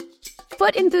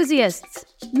Foot enthusiasts,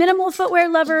 minimal footwear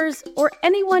lovers, or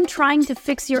anyone trying to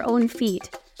fix your own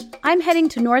feet. I'm heading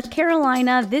to North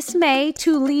Carolina this May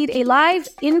to lead a live,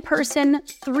 in-person,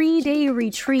 3-day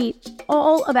retreat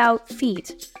all about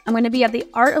feet. I'm going to be at the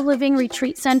Art of Living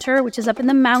Retreat Center, which is up in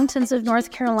the mountains of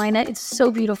North Carolina. It's so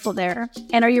beautiful there.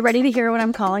 And are you ready to hear what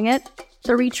I'm calling it?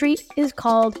 The retreat is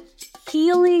called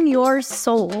Healing Your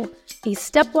Soul, a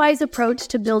stepwise approach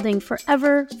to building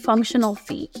forever functional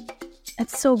feet.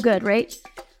 That's so good, right?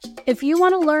 If you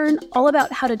want to learn all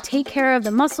about how to take care of the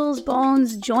muscles,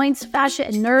 bones, joints, fascia,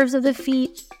 and nerves of the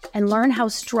feet, and learn how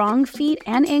strong feet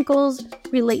and ankles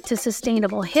relate to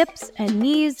sustainable hips and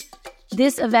knees,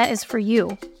 this event is for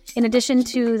you. In addition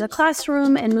to the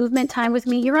classroom and movement time with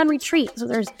me, you're on retreat. So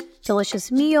there's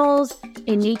delicious meals,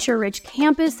 a nature-rich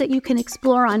campus that you can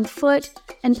explore on foot,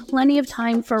 and plenty of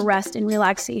time for rest and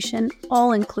relaxation,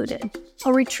 all included.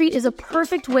 A retreat is a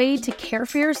perfect way to care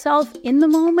for yourself in the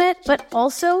moment, but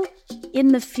also in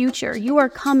the future. You are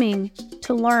coming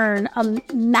to learn a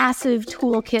massive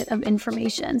toolkit of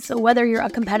information. So whether you're a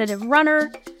competitive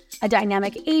runner, a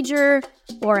dynamic ager,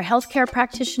 or a healthcare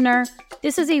practitioner,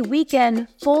 this is a weekend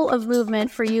full of movement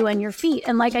for you and your feet.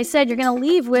 And like I said, you're going to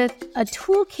leave with a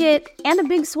toolkit and a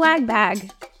big swag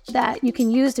bag that you can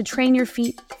use to train your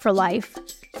feet for life.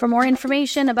 For more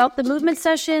information about the movement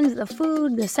sessions, the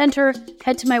food, the center,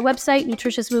 head to my website,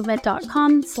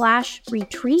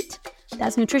 nutritiousmovement.com/retreat.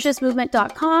 That's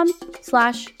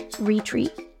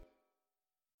nutritiousmovement.com/retreat.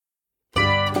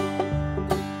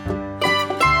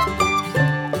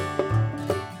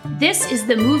 This is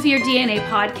the Move Your DNA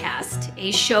podcast,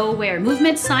 a show where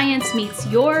movement science meets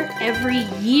your every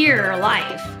year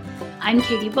life. I'm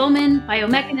Katie Bowman,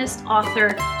 biomechanist,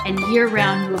 author, and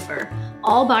year-round mover.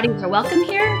 All bodies are welcome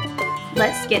here.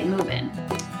 Let's get moving.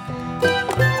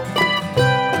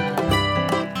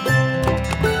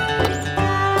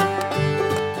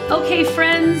 Okay,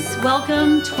 friends,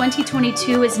 welcome.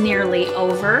 2022 is nearly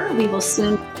over. We will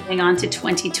soon be moving on to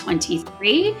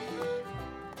 2023.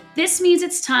 This means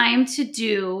it's time to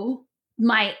do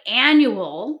my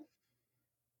annual,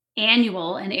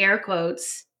 in air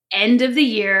quotes, end of the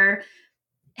year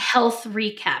health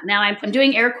recap. Now, I'm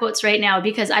doing air quotes right now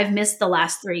because I've missed the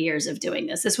last 3 years of doing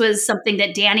this. This was something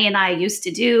that Danny and I used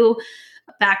to do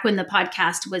back when the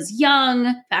podcast was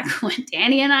young, back when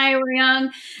Danny and I were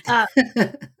young.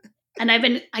 And I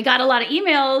got a lot of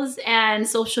emails and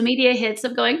social media hits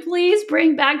of going, please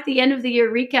bring back the end of the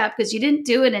year recap because you didn't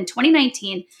do it in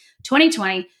 2019,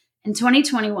 2020, and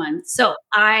 2021. So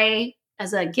I,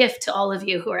 as a gift to all of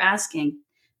you who are asking,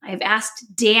 I've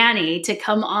asked Danny to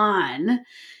come on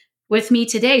with me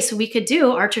today so we could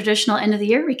do our traditional end of the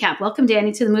year recap. Welcome,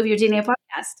 Danny, to the Move Your DNA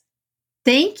podcast.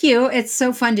 Thank you. It's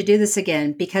so fun to do this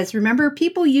again because remember,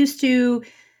 people used to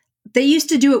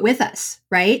do it with us,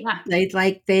 right? Yeah.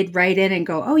 They'd write in and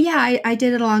go, oh yeah, I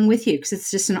did it along with you because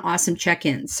it's just an awesome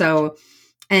check-in. So,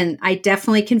 and I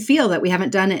definitely can feel that we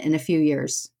haven't done it in a few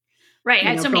years. Right. I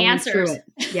had so many answers.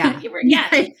 Yeah.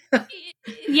 Yeah.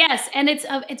 Yes. And it's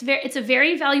a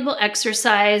very valuable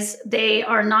exercise. They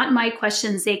are not my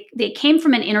questions. They came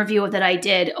from an interview that I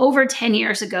did over 10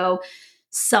 years ago.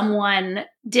 Someone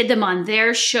did them on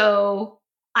their show.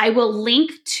 I will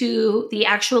link to the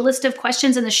actual list of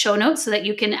questions in the show notes so that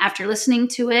you can, after listening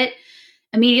to it,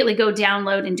 immediately go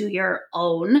download and do your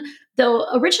own. The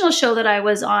original show that I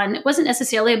was on wasn't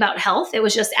necessarily about health. It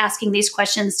was just asking these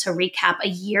questions to recap a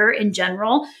year in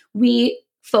general. We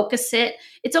focus it.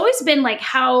 It's always been like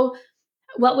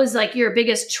what was like your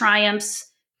biggest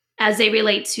triumphs as they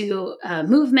relate to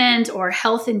movement or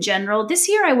health in general. This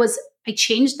year I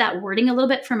changed that wording a little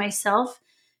bit for myself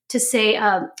to say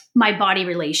my body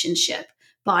relationship,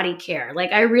 body care.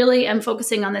 Like I really am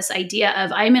focusing on this idea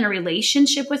of I'm in a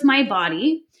relationship with my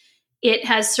body. It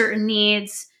has certain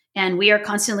needs and we are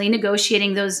constantly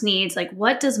negotiating those needs. Like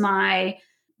what does my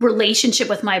relationship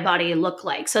with my body look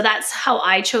like? So that's how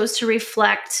I chose to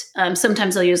reflect.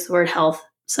 Sometimes I'll use the word health.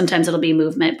 Sometimes it'll be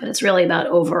movement, but it's really about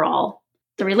overall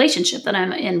the relationship that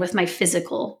I'm in with my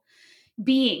physical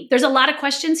being. There's a lot of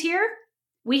questions here.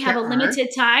 We have a limited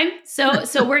time. So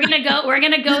we're going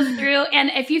to go through.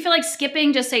 And if you feel like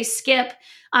skipping, just say skip.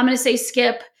 I'm going to say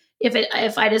skip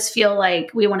if I just feel like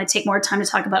we want to take more time to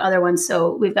talk about other ones.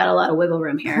 So we've got a lot of wiggle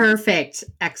room here. Perfect.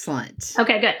 Excellent.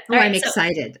 Okay, good. All right, I'm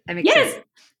excited. Yes.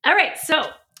 All right. So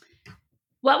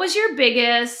what was your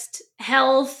biggest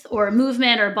health or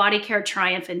movement or body care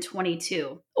triumph in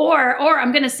 22? Or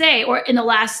I'm going to say, or in the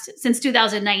last, since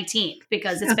 2019,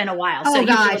 because it's been a while. Oh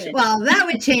gosh. Well, that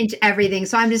would change everything.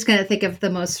 So I'm just going to think of the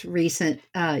most recent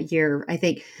year. I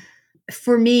think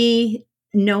for me,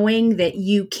 knowing that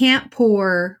you can't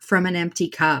pour from an empty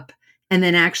cup and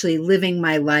then actually living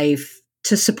my life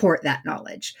to support that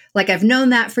knowledge. Like I've known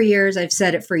that for years. I've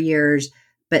said it for years,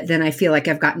 but then I feel like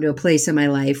I've gotten to a place in my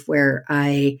life where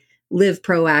I live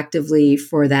proactively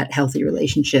for that healthy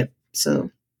relationship.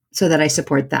 So that I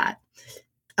support that.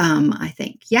 I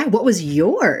think. Yeah. What was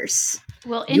yours?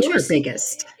 Well, your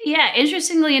biggest. Yeah.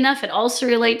 Interestingly enough, it also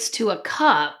relates to a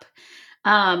cup.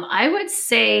 I would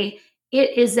say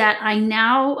it is that I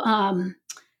now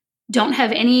don't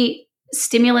have any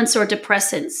stimulants or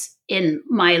depressants in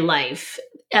my life.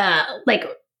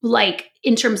 Like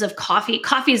in terms of coffee.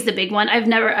 Coffee is the big one. I'm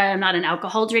not an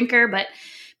alcohol drinker,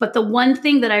 but the one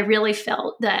thing that I really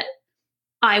felt that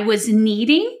I was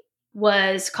needing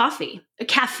was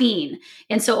caffeine.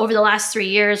 And so over the last 3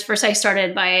 years, first I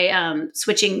started by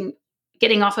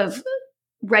getting off of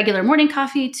regular morning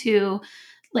coffee to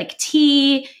like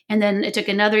tea. And then it took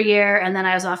another year, and then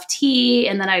I was off tea,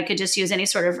 and then I could just use any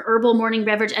sort of herbal morning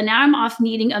beverage. And now I'm off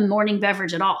needing a morning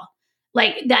beverage at all.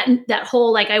 Like that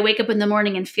whole, like I wake up in the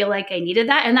morning and feel like I needed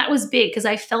that. And that was big because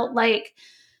I felt like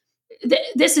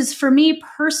this is for me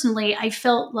personally, I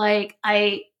felt like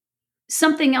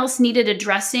something else needed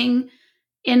addressing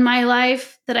in my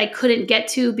life that I couldn't get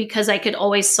to because I could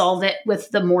always solve it with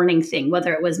the morning thing,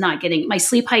 whether it was not getting my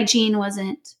sleep hygiene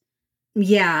wasn't.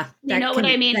 Yeah. You know what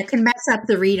I mean? That can mess up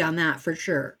the read on that for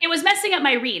sure. It was messing up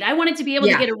my read. I wanted to be able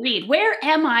to get a read. Where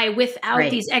am I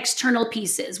without these external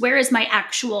pieces? Where is my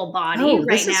actual body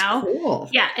right now? Cool.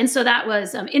 Yeah. And so that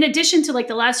was, in addition to like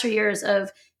the last 3 years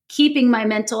of keeping my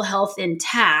mental health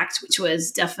intact, which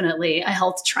was definitely a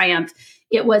health triumph,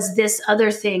 it was this other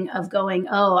thing of going,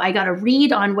 I got a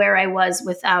read on where I was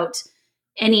without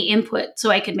any input so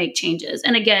I could make changes.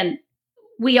 And again,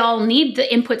 we all need the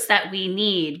inputs that we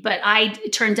need, but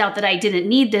it turned out that I didn't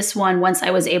need this one once I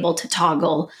was able to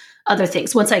toggle other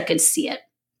things, once I could see it.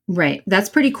 Right. That's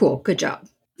pretty cool. Good job.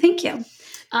 Thank you.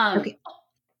 Okay.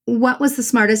 What was the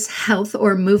smartest health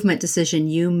or movement decision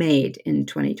you made in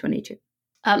 2022?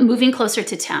 Moving closer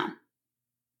to town.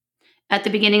 At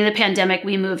the beginning of the pandemic,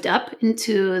 we moved up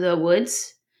into the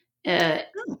woods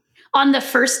on the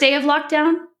first day of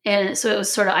lockdown. And so it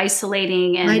was sort of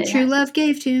isolating. And my true love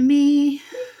gave to me.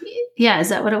 Yeah. Is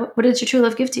that what did your true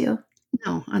love give to you?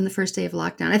 No, on the first day of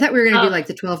lockdown. I thought we were going to do like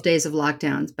the 12 days of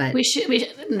lockdowns, but we should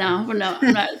no,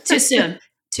 not too soon.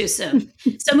 Too soon.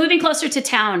 So moving closer to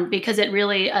town because it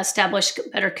really established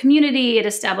better community. It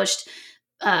established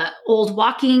old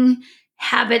walking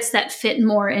habits that fit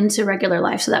more into regular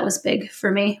life. So that was big for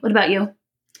me. What about you?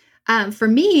 For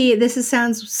me,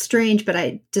 sounds strange,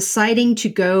 but deciding to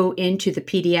go into the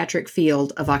pediatric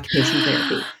field of occupational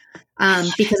therapy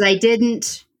because I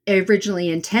didn't originally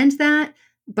intend that.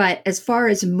 But as far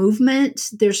as movement,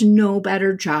 there's no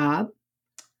better job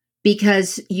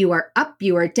because you are up,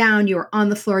 you are down, you are on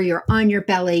the floor, you're on your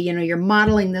belly, you're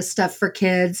modeling this stuff for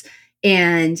kids.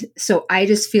 And so I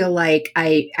just feel like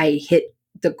I hit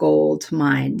the gold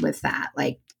mine with that.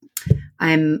 Like I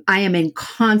am in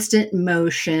constant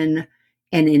motion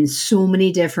and in so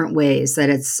many different ways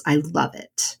that I love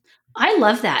it. I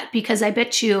love that because I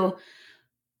bet you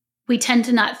we tend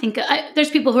to not think,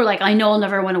 there's people who are like, I know I'll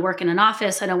never want to work in an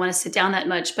office. I don't want to sit down that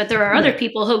much. But there are other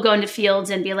people who go into fields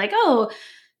and be like,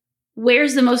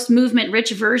 where's the most movement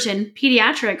rich version?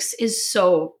 Pediatrics is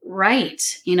so right.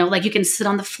 Like you can sit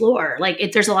on the floor.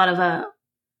 Like there's a lot of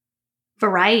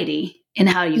variety in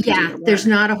how you can do your work. There's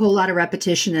not a whole lot of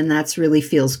repetition, and that's really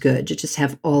feels good to just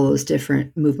have all those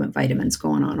different movement vitamins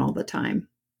going on all the time.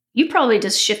 You probably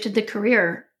just shifted the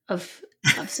career of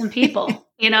some people,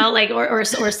 or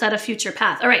set a future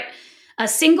path. All right. A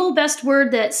single best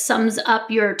word that sums up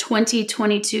your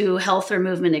 2022 health or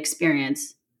movement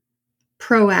experience.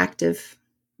 Proactive.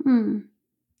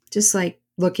 Just like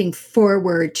looking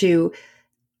forward to,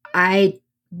 I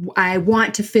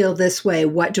want to feel this way.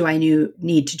 What do I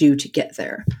need to do to get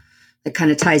there? That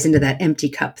kind of ties into that empty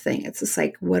cup thing. It's just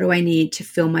like, what do I need to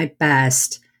feel my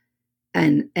best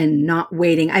and not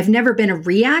waiting? I've never been a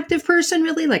reactive person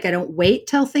really. Like I don't wait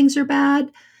till things are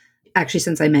bad. Actually,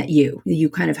 since I met you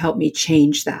kind of helped me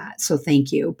change that. So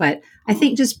thank you. But I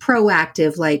think just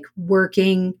proactive, like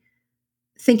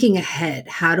thinking ahead.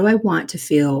 How do I want to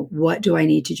feel? What do I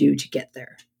need to do to get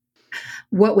there?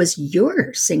 What was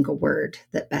your single word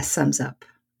that best sums up?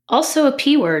 Also a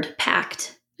P word,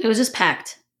 packed. It was just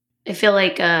packed. I feel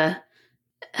like there's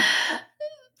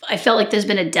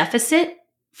been a deficit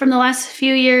from the last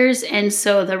few years. And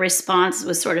so the response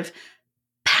was sort of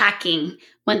packing.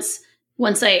 Once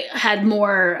I had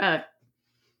more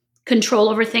control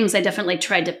over things, I definitely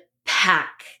tried to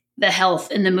pack the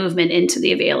health and the movement into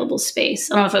the available space.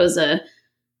 I don't know if it was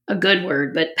a good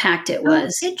word, but packed it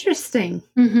was. Interesting.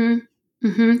 Mm-hmm.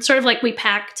 Mm-hmm. Sort of like we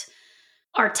packed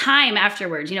our time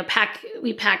afterwards,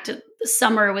 we packed the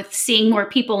summer with seeing more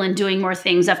people and doing more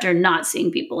things after not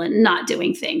seeing people and not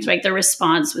doing things, right? The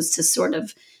response was to sort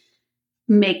of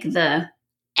make the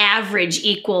average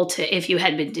equal to if you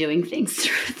had been doing things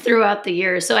throughout the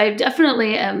year. So I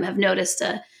definitely have noticed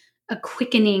a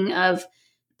quickening of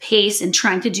pace and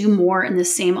trying to do more in the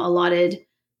same allotted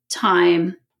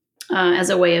time as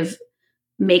a way of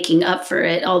making up for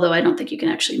it. Although I don't think you can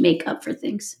actually make up for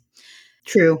things.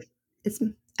 True.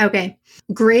 Okay.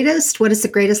 What is the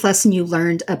greatest lesson you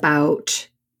learned about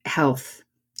health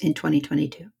in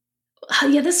 2022?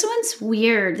 Yeah, this one's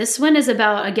weird. This one is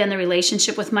about, again, the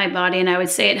relationship with my body. And I would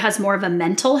say it has more of a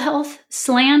mental health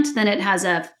slant than it has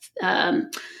a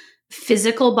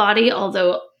physical body,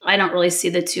 although I don't really see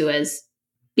the two as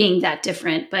being that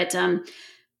different. But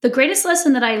the greatest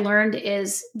lesson that I learned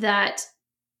is that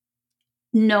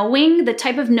the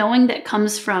type of knowing that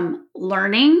comes from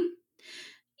learning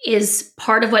is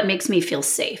part of what makes me feel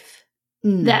safe.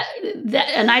 That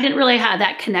and I didn't really have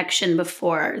that connection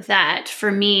before. That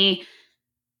for me,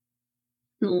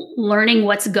 learning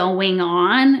what's going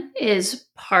on is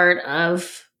part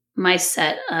of my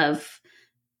set of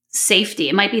safety.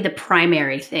 It might be the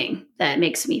primary thing that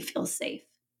makes me feel safe.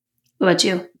 What about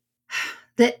you?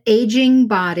 The aging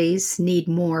bodies need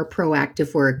more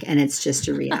proactive work, and it's just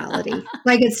a reality.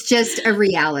 It's just a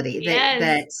reality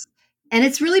that and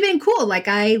it's really been cool.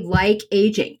 I like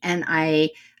aging, and I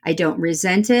don't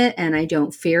resent it, and I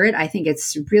don't fear it. I think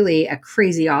it's really a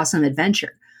crazy, awesome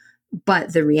adventure.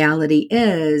 But the reality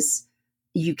is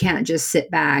you can't just sit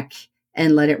back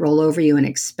and let it roll over you and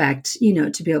expect,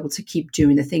 to be able to keep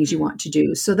doing the things you want to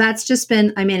do. So that's just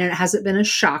been, it hasn't been a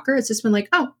shocker. It's just been like,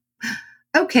 oh,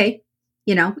 okay.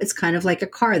 It's kind of like a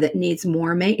car that needs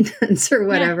more maintenance or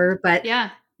whatever, but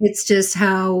it's just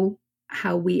how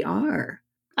we are.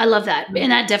 I love that.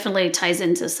 And that definitely ties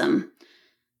into some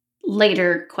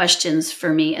later questions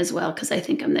for me as well, because I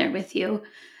think I'm there with you.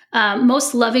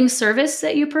 Most loving service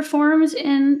that you performed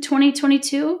in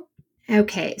 2022?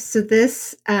 Okay, so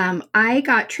this, I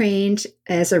got trained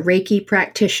as a Reiki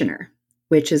practitioner,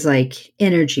 which is like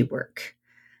energy work.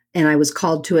 And I was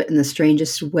called to it in the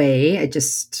strangest way.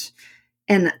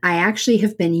 And I actually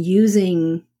have been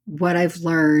using what I've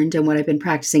learned and what I've been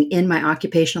practicing in my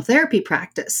occupational therapy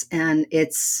practice. And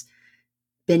it's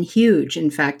been huge. In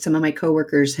fact, some of my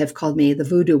coworkers have called me the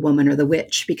voodoo woman or the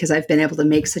witch because I've been able to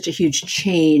make such a huge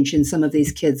change in some of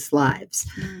these kids' lives.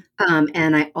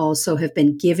 And I also have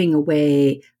been giving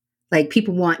away,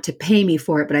 people want to pay me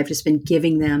for it, but I've just been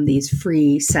giving them these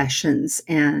free sessions.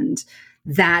 And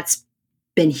that's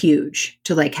been huge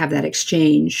to have that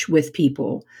exchange with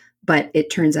people. But it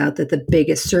turns out that the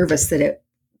biggest service that it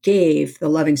gave, the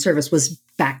loving service, was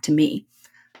back to me.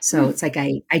 So it's like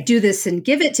I do this and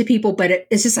give it to people, but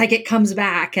it's just like it comes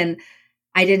back, and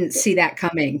I didn't see that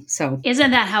coming. So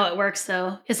isn't that how it works,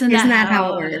 though? Isn't that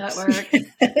how it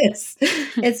works?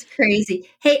 It's crazy.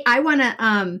 Hey, I want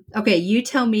to. Okay, you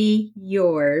tell me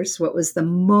yours. What was the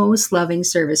most loving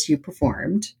service you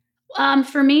performed?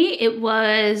 For me, it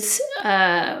was.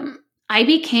 I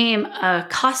became a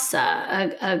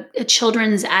CASA, a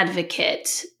children's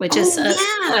advocate, which is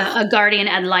a guardian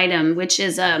ad litem, which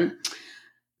is a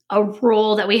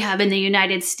role that we have in the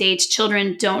United States.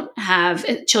 Children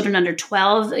under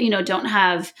 12, don't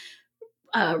have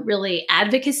really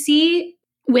advocacy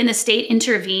when the state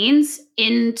intervenes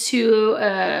into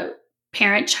a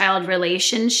parent-child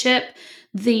relationship.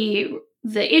 The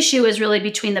issue is really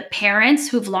between the parents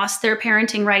who've lost their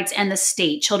parenting rights and the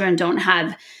state. Children don't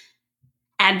have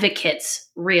advocates,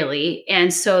 really.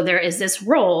 And so there is this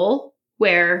role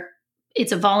where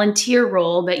it's a volunteer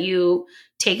role, but you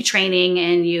take training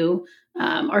and you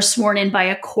are sworn in by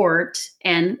a court.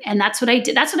 And that's what I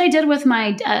did. That's what I did with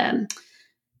my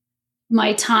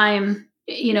my time,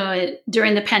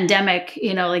 during the pandemic,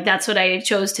 that's what I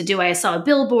chose to do. I saw a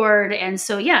billboard. And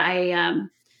so,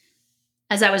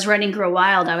 as I was writing Grow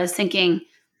Wild, I was thinking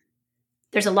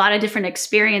there's a lot of different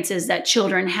experiences that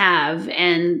children have,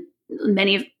 and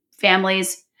many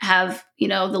families have, the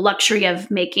luxury of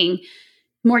making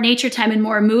more nature time and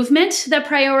more movement the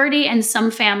priority. And some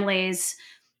families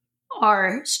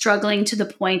are struggling to the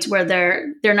point where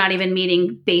they're not even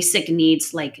meeting basic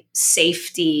needs like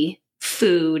safety,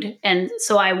 food. And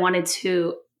so I wanted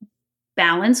to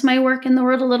balance my work in the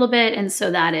world a little bit. And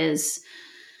so that is,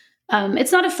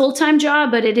 it's not a full-time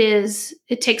job, but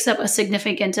it takes up a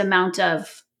significant amount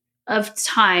of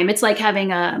time. It's like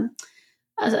having a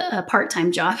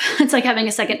part-time job. It's like having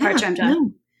a second part-time job.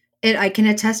 No. I can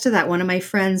attest to that. One of my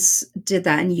friends did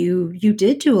that, and you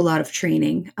did do a lot of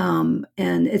training, and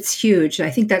it's huge. I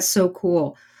think that's so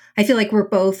cool. I feel like we're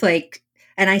both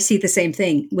at and I see the same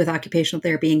thing with occupational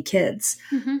therapy and kids.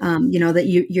 That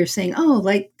you're saying, oh,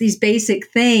 like these basic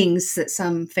things that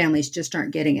some families just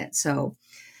aren't getting it. So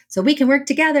we can work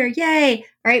together. Yay.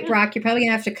 All right, Brock, you're probably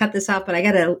gonna have to cut this off, but I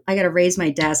gotta raise my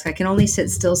desk. I can only sit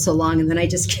still so long, and then I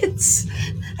just get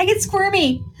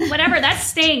squirmy. Whatever, that's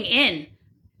staying in.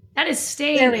 That is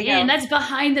staying in. That's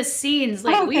behind the scenes.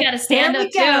 Like, we got to stand up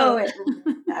too.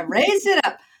 I raised it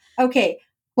up. Okay.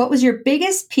 What was your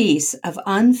biggest piece of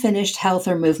unfinished health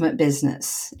or movement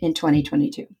business in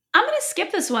 2022? I'm going to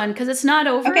skip this one because it's not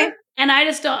over. Okay. And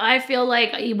I feel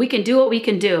like we can do what we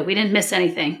can do. We didn't miss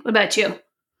anything. What about you?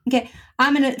 Okay.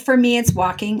 For me, it's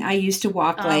walking. I used to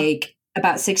walk like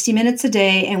about 60 minutes a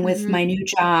day. And with my new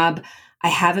job, I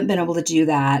haven't been able to do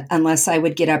that unless I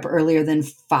would get up earlier than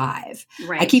 5.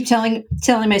 Right. I keep telling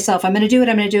myself I'm going to do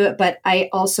it. But I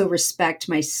also respect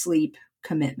my sleep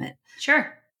commitment.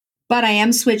 Sure. But I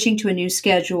am switching to a new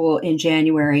schedule in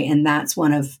January. And that's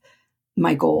one of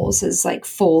my goals, is like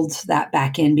fold that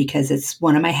back in, because it's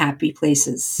one of my happy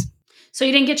places. So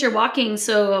you didn't get your walking.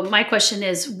 So my question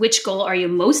is, which goal are you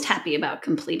most happy about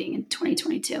completing in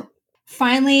 2022?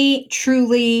 Finally,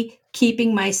 truly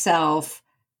keeping myself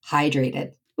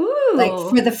hydrated. Ooh. Like,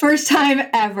 for the first time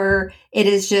ever,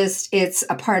 it's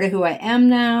a part of who I am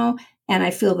now. And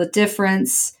I feel the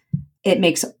difference. It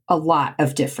makes a lot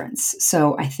of difference.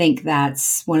 So I think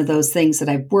that's one of those things that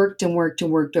I've worked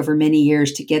over many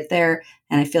years to get there.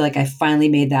 And I feel like I finally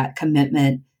made that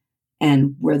commitment,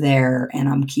 and we're there, and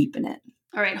I'm keeping it.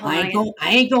 All right, hold on. I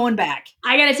ain't going back.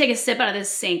 I got to take a sip out of this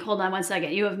sink. Hold on one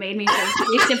second. You have made me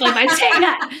simplify by saying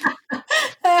that.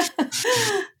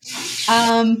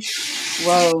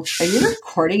 Whoa. Are you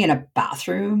recording in a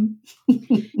bathroom?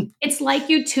 It's like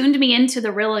you tuned me into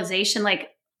the realization, like,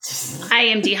 I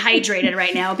am dehydrated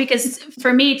right now, because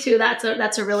for me too,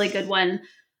 that's a really good one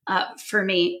for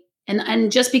me.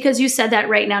 And just because you said that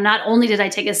right now, not only did I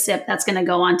take a sip, that's going to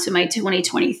go on to my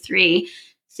 2023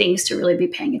 things to really be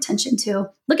paying attention to.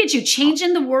 Look at you,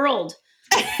 changing the world.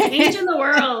 Changing the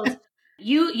world.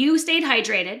 You stayed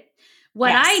hydrated. What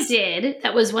Yes. I did,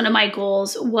 that was one of my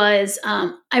goals, was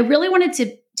I really wanted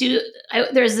to do,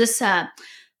 there's this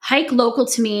hike local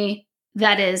to me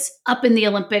that is up in the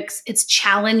Olympics. It's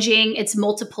challenging. It's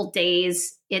multiple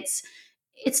days. It's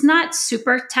not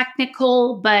super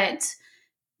technical, but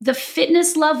the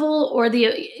fitness level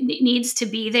needs to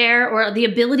be there, or the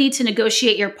ability to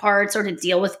negotiate your parts or to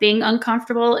deal with being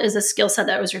uncomfortable is a skill set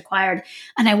that was required.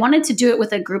 And I wanted to do it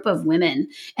with a group of women,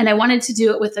 and I wanted to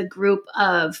do it with a group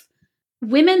of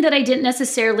women that I didn't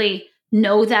necessarily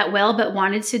know that well, but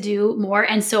wanted to do more.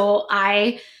 And so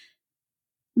I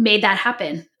made that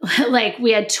happen. Like,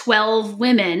 we had 12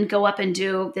 women go up and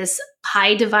do this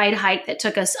high divide hike that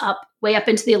took us way up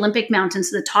into the Olympic Mountains,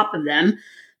 to the top of them,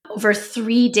 over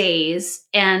 3 days.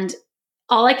 And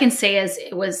all I can say is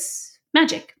it was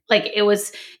magic. Like, it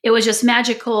was just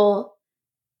magical.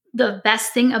 The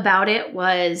best thing about it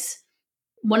was,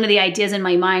 one of the ideas in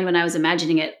my mind when I was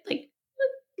imagining it, like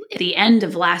at the end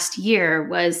of last year,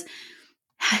 was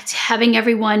having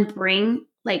everyone bring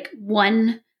like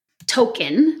one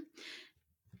token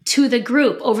to the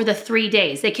group over the 3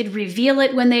 days. They could reveal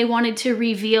it when they wanted to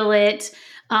reveal it.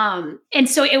 And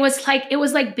so it was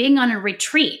like being on a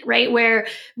retreat, right? Where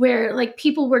like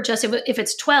people were just, if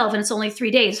it's 12 and it's only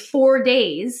 3 days, 4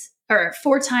 days or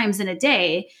 4 times in a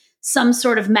day, some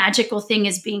sort of magical thing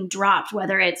is being dropped,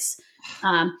 whether it's,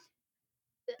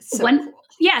 cool.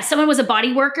 Yeah, someone was a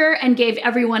body worker and gave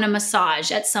everyone a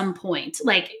massage at some point.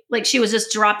 Like she was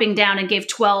just dropping down and gave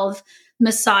 12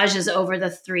 massages over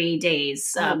the 3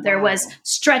 days. There was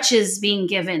stretches being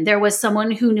given. There was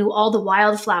someone who knew all the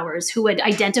wildflowers, who would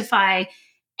identify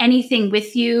anything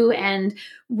with you and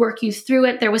work you through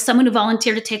it. There was someone who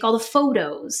volunteered to take all the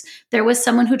photos. There was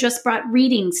someone who just brought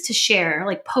readings to share,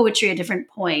 like poetry at different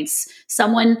points.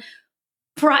 Someone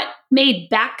made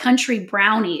backcountry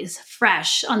brownies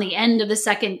fresh on the end of the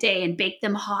second day and baked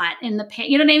them hot in the pan.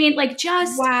 You know what I mean? Like,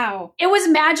 just, wow. It was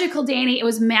magical, Danny. It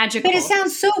was magical. But it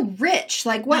sounds so rich.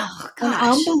 Like, what an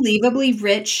unbelievably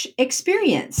rich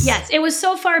experience. Yes. It was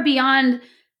so far beyond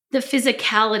the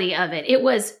physicality of it. It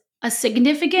was a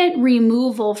significant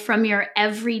removal from your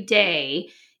everyday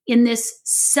in this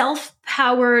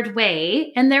self-powered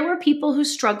way. And there were people who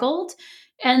struggled.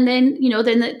 And then,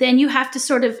 then you have to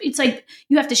sort of, it's like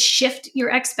you have to shift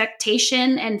your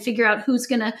expectation and figure out who's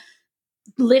going to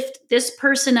lift this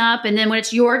person up. And then when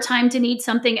it's your time to need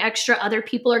something extra, other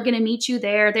people are going to meet you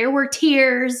there. There were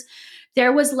tears.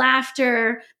 There was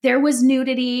laughter. There was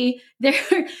nudity. There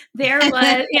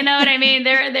was, you know what I mean?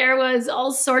 There was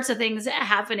all sorts of things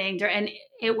happening. And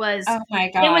it was, oh my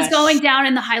gosh, it was going down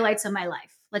in the highlights of my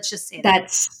life. Let's just say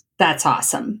that. That's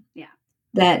awesome. Yeah.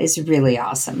 That is really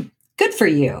awesome. Good for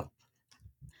you.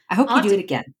 I hope you do it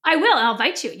again. I will. I'll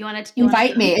invite you. You want to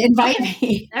invite me? Invite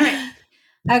me. All right.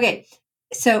 Okay.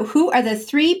 So who are the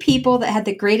 3 people that had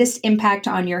the greatest impact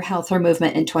on your health or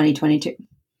movement in 2022?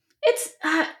 It's,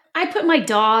 I put my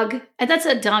dog, and that's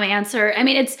a dumb answer. I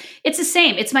mean, it's the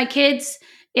same. It's my kids.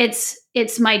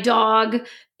 It's my dog.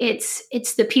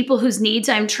 It's the people whose needs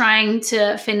I'm trying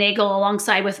to finagle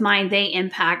alongside with mine. They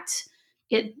impact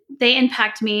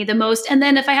me the most. And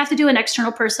then if I have to do an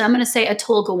external person, I'm going to say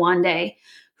Atul Gawande,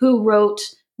 who wrote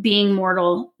Being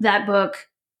Mortal. That book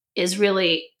is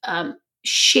really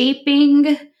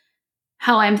shaping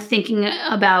how I'm thinking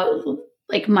about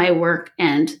like my work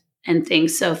and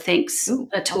things. So thanks,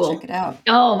 Atul. I'll check it out.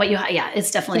 Oh, but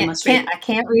it's definitely a must read. I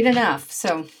can't read enough.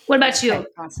 So what about you? Okay,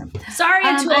 awesome. Sorry,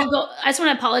 Atul. I just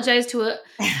want to apologize to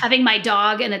having my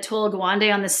dog and Atul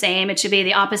Gawande on the same. It should be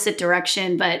the opposite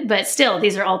direction, but still,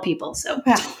 these are all people. So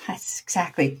well, that's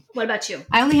exactly. What about you?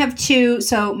 I only have 2.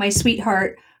 So my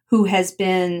sweetheart, who has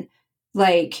been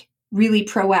like really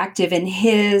proactive in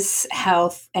his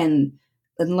health and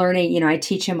learning, I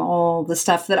teach him all the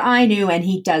stuff that I knew, and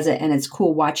he does it, and it's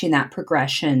cool watching that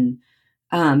progression.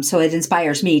 So it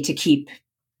inspires me to keep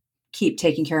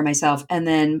taking care of myself. And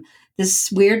then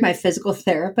this weird, my physical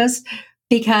therapist,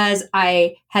 because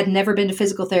I had never been to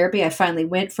physical therapy, I finally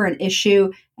went for an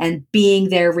issue, and being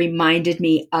there reminded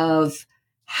me of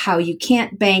how you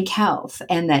can't bank health,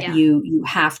 and that you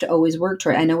have to always work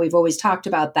toward it. I know we've always talked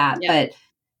about that, but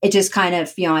it just kind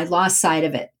of, I lost sight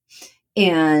of it.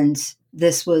 And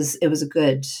it was a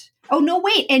good, oh no,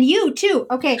 wait. And you too.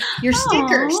 Okay. Your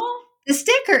stickers, the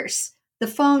stickers, the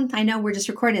phone. I know we're just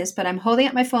recording this, but I'm holding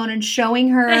up my phone and showing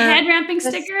her the head ramping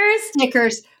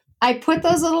stickers. I put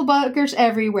those little buggers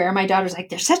everywhere. My daughter's like,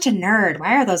 they're such a nerd.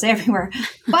 Why are those everywhere?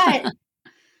 But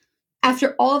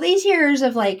after all these years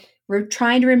of like, we're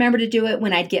trying to remember to do it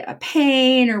when I'd get a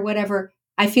pain or whatever,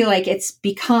 I feel like it's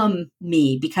become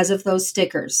me because of those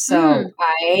stickers. So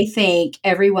I think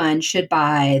everyone should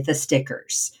buy the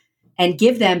stickers and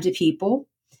give them to people,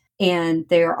 and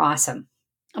they're awesome.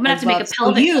 I'm gonna have to make a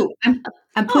pelvic.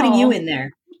 I'm putting you in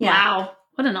there. Yeah. Wow,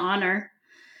 what an honor.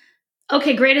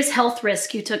 Okay, greatest health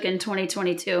risk you took in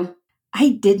 2022? I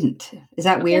didn't. Is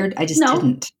that weird? I just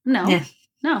didn't. No,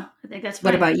 I think that's fine.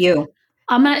 What about you?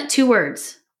 I'm gonna 2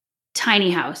 words: tiny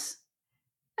house,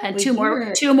 and 2 more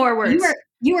words.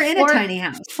 You were in a tiny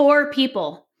house. 4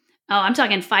 people. Oh, I'm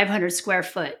talking 500 square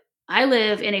foot. I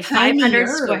live in a 500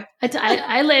 square.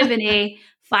 I live in a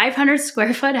 500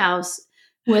 square foot house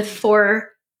with 4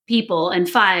 people, and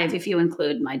 5 if you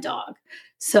include my dog.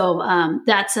 So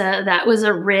that was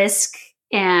a risk,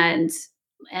 and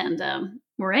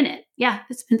we're in it. Yeah,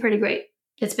 it's been pretty great.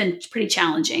 It's been pretty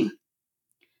challenging.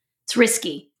 It's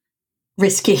risky.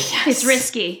 Risky. Yes. It's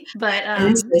risky, but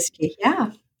it's risky.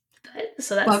 Yeah.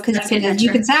 So that's because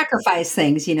you can sacrifice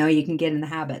things, you can get in the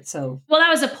habit. So, well, that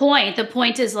was the point. The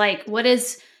point is like, what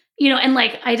is, and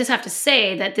like, I just have to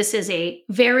say that this is a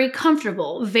very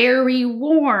comfortable, very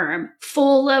warm,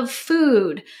 full of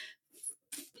food.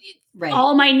 Right.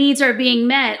 All my needs are being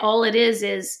met. All it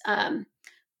is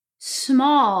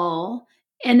small.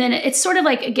 And then it's sort of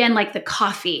like, again, like the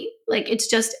coffee, like it's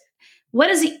just, what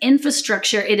is the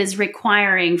infrastructure it is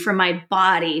requiring for my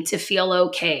body to feel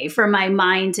okay, for my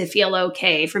mind to feel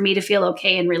okay, for me to feel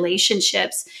okay in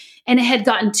relationships? And it had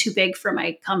gotten too big for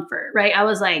my comfort, right? I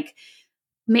was like,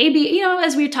 maybe,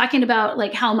 as we were talking about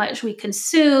like how much we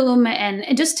consume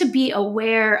and just to be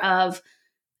aware of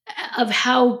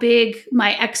how big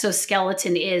my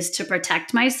exoskeleton is to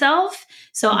protect myself.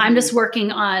 So I'm just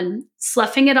working on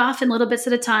sloughing it off in little bits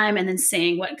at a time and then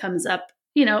seeing what comes up,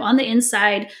 on the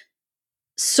inside,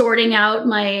 sorting out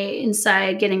my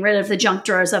inside, getting rid of the junk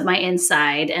drawers of my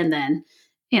inside. And then,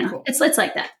 cool. It's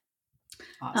like that.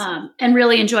 Awesome. And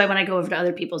really enjoy when I go over to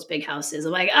other people's big houses.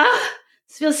 I'm like,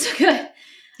 this feels so good.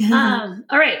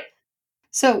 All right.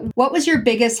 So what was your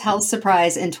biggest health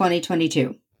surprise in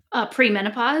 2022?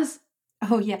 Premenopause.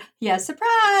 Oh yeah. Yeah.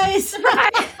 Surprise.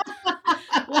 Surprise.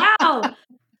 Wow.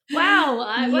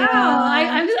 Wow.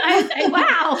 Yeah.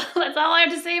 Wow. That's all I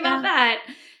have to say about that.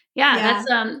 Yeah.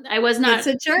 That's, I was not. It's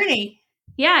a journey.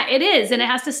 Yeah, it is. And it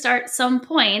has to start some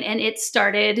point. And it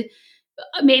started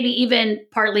maybe even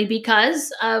partly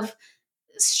because of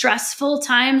stressful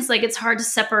times. Like it's hard to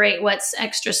separate what's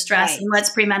extra stress and what's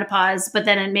premenopause, but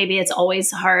then maybe it's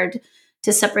always hard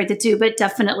to separate the two. But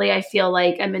definitely I feel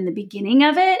like I'm in the beginning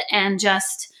of it, and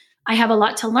just, I have a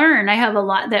lot to learn. I have a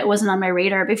lot that wasn't on my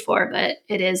radar before, but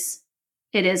it is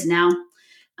now.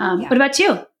 What about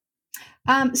you?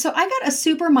 So I got a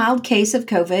super mild case of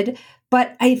COVID,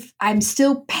 but I'm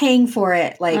still paying for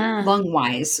it, like lung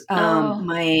wise.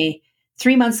 My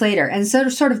 3 months later, and so it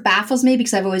sort of baffles me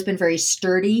because I've always been very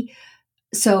sturdy.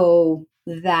 So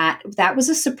that was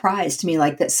a surprise to me,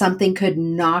 like that something could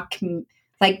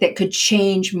that could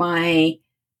change my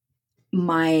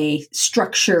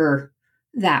structure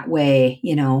that way,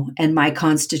 and my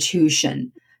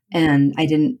constitution. And I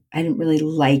didn't really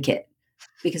like it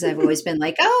because I've always been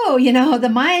like, oh, the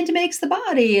mind makes the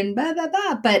body and blah, blah,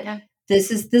 blah. But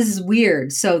this is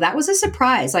weird. So that was a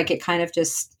surprise. Like it kind of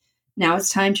just, now it's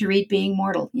time to read Being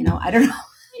Mortal. I don't know.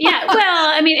 Yeah. Well,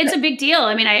 I mean, it's a big deal.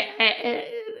 I mean,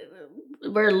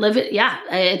 we're living. Yeah,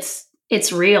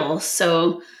 it's real.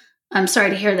 So I'm sorry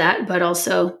to hear that, but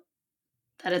also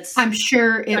that it's. I'm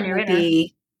sure it will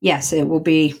be. Yes, it will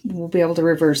be. We'll be able to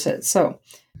reverse it. So,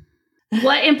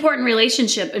 what important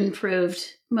relationship improved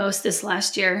most this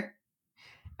last year?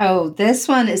 Oh, this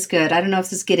one is good. I don't know if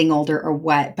this is getting older or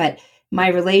what, but my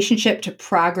relationship to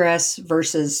progress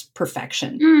versus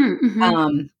perfection.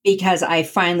 Mm-hmm. Because I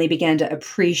finally began to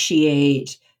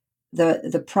appreciate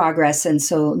the progress, and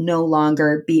so no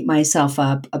longer beat myself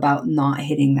up about not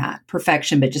hitting that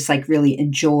perfection, but just like really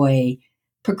enjoy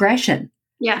progression.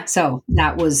 Yeah. So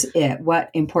that was it.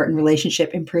 What important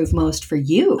relationship improved most for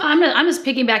you? I'm just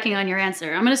piggybacking on your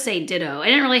answer. I'm going to say ditto. I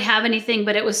didn't really have anything,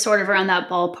 but it was sort of around that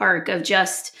ballpark of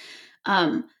just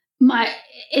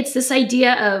it's this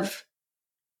idea of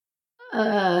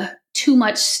too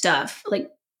much stuff, like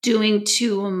doing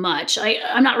too much.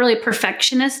 I'm not really a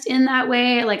perfectionist in that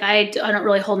way. Like I don't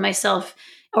really hold myself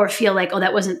or feel like, oh,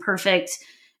 that wasn't perfect.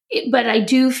 But I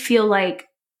do feel like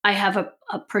I have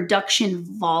a production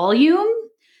volume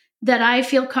that I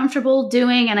feel comfortable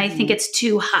doing. And I think it's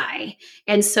too high.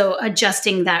 And so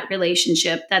adjusting that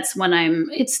relationship, that's when I'm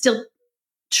still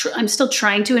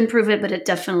trying to improve it, but it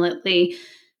definitely,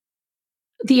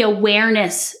 the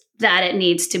awareness that it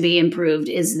needs to be improved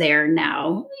is there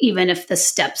now, even if the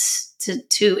steps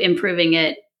to improving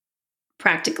it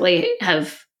practically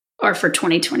are for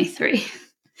 2023.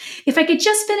 If I could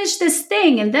just finish this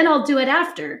thing and then I'll do it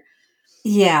after.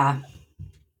 Yeah.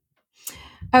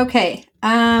 Okay.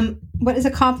 What is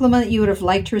a compliment that you would have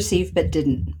liked to receive but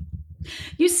didn't?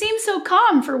 You seem so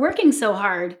calm for working so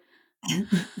hard.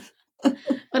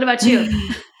 What about you?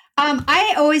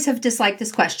 I always have disliked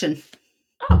this question.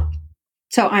 Oh.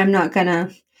 So I'm not gonna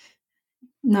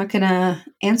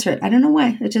answer it. I don't know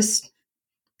why. It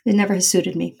never has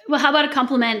suited me. Well, how about a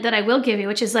compliment that I will give you,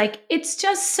 which is like, it's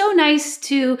just so nice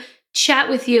to chat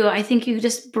with you. I think you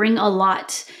just bring a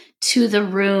lot to the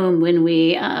room when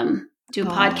we do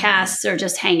podcasts or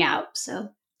just hang out. So,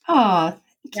 thank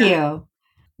you.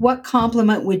 What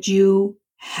compliment would you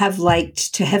have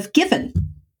liked to have given?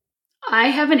 I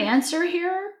have an answer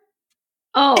here.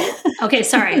 Oh, okay.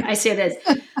 Sorry. I say this.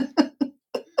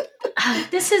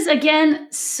 This is,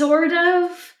 again, sort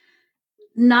of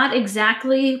not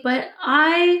exactly, but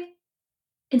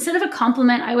instead of a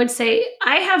compliment, I would say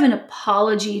I have an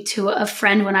apology to a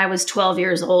friend when I was 12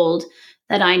 years old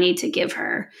that I need to give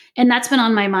her. And that's been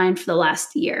on my mind for the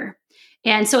last year.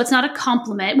 And so it's not a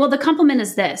compliment. Well, the compliment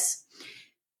is this.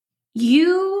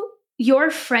 Your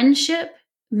friendship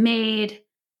made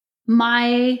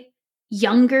my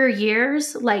younger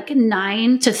years, like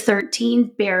 9 to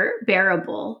 13,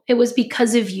 bearable. It was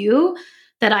because of you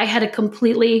that I had a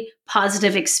completely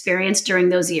positive experience during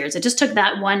those years. It just took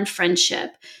that one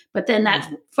friendship. But then that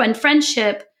one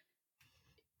friendship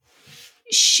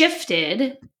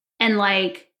shifted, and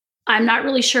like, I'm not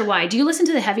really sure why. Do you listen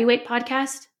to the Heavyweight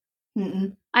podcast?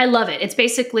 Mm-mm. I love it. It's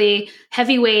basically,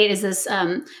 heavyweight is this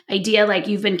idea like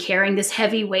you've been carrying this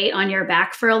heavy weight on your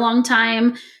back for a long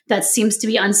time that seems to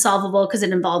be unsolvable because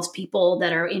it involves people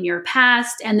that are in your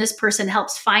past. And this person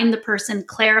helps find the person,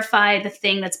 clarify the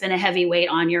thing that's been a heavy weight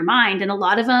on your mind. And a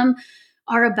lot of them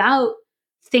are about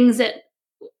things that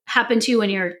happen to you when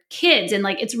you're kids. And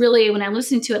like, it's really, when I'm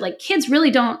listening to it, like kids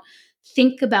really don't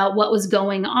think about what was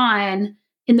going on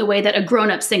in the way that a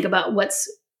grown-ups think about what's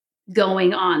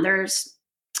going on.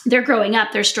 They're growing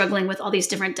up, they're struggling with all these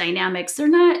different dynamics. They're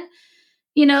not,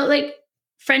 like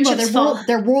friendships. Well,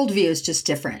 their worldview is just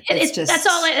different. That's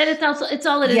all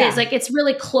it is. Like, it's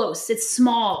really close. It's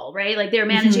small, right? Like they're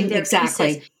managing their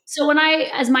exactly. pieces. So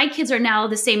as my kids are now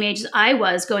the same age as I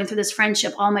was going through this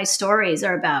friendship, all my stories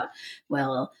are about,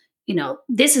 well,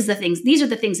 these are the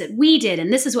things that we did,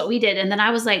 and this is what we did. And then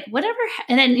I was like, whatever.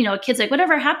 And then, a kid's like,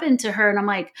 whatever happened to her? And I'm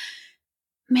like,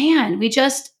 man, we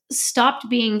just stopped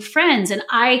being friends, and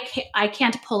I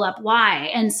can't pull up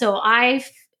why. And so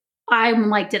I'm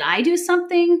like, did I do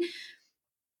something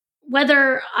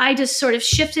whether I just sort of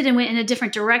shifted and went in a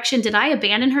different direction. Did I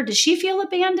abandon her? Does she feel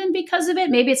abandoned because of it?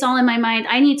 Maybe it's all in my mind.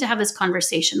 I need to have this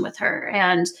conversation with her.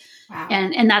 And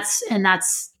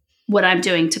that's what I'm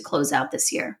doing to close out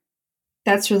this year.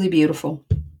 That's really beautiful.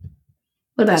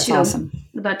 What about you? Awesome.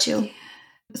 What about you?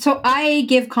 So I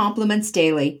give compliments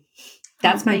daily.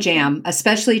 That's my jam,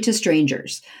 especially to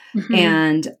strangers. Mm-hmm.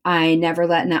 And I never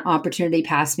let an opportunity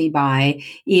pass me by.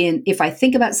 If I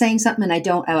think about saying something and I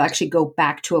don't, I'll actually go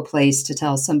back to a place to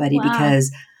tell somebody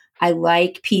because I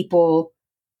like people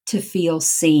to feel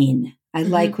seen. I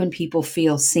like when people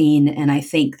feel seen. And I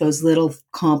think those little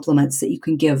compliments that you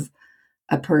can give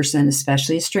a person,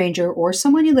 especially a stranger or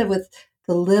someone you live with,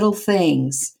 the little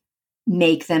things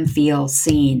make them feel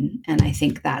seen. And I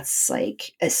think that's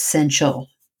like essential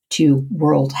to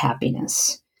world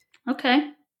happiness. Okay.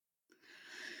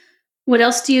 What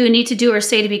else do you need to do or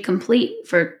say to be complete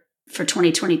for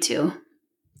 2022?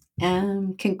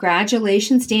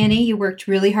 Congratulations, Danny. You worked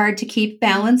really hard to keep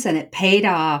balance and it paid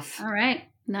off. All right.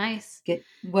 Nice.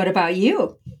 What about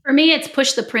you? For me, it's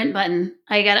push the print button.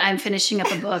 I'm finishing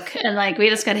up a book and we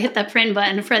just got to hit that print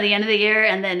button for the end of the year.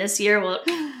 And then this year we'll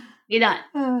be done.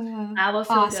 I will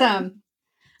feel awesome. Good.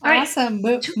 All right. Awesome.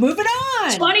 Moving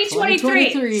on.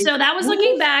 2023. So that was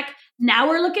looking back. Now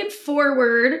we're looking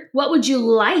forward. What would you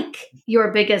like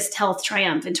your biggest health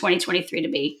triumph in 2023 to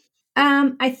be?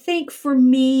 I think for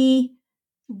me,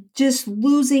 just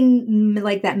losing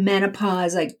like that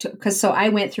menopause, because I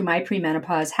went through my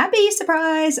premenopause, happy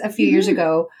surprise, a few years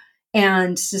ago,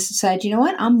 and just decided, you know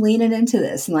what, I'm leaning into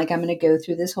this and I'm going to go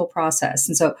through this whole process.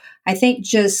 And so I think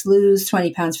just lose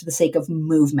 20 pounds for the sake of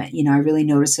movement. I really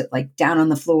notice it like down on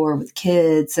the floor with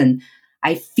kids and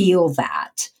I feel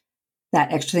that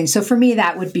extra thing. So for me,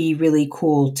 that would be really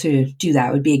cool to do.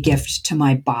 That would be a gift to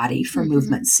my body for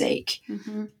movement's sake.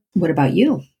 Mm-hmm. What about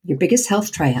you? Your biggest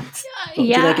health triumph? What would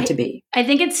you like it to be? I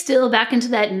think it's still back into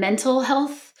that mental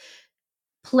health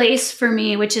place for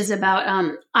me, which is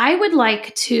about, I would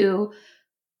like to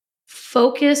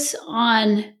focus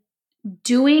on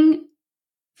doing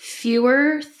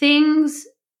fewer things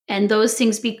and those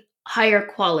things be higher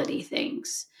quality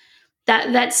things.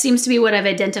 That seems to be what I've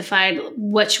identified,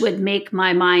 which would make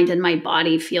my mind and my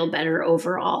body feel better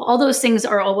overall. All those things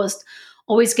are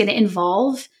always going to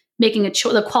involve making a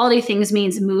choice. The quality things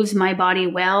means moves my body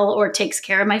well or takes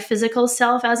care of my physical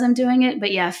self as I'm doing it.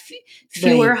 But yeah,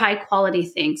 fewer high quality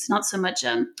things, not so much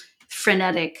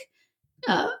frenetic,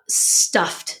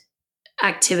 stuffed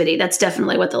activity. That's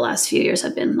definitely what the last few years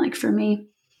have been like for me.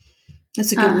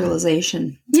 That's a good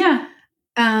realization. Yeah.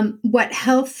 What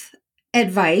health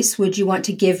advice would you want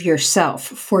to give yourself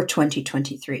for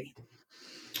 2023?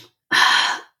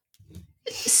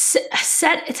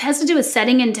 It has to do with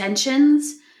setting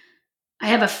intentions. I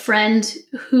have a friend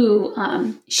who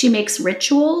she makes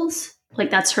rituals. Like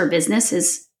that's her business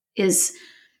is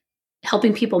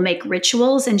helping people make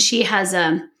rituals. And she has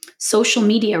a social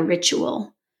media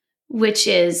ritual, which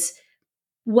is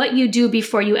what you do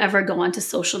before you ever go onto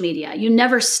social media. You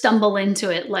never stumble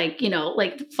into it like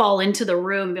fall into the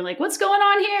room and be like, what's going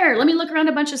on here? Let me look around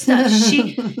a bunch of stuff.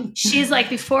 She's like,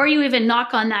 before you even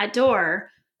knock on that door,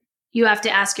 you have to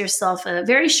ask yourself a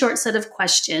very short set of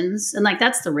questions. And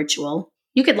that's the ritual.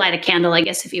 You could light a candle, I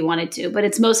guess, if you wanted to, but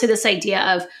it's mostly this idea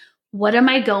of what am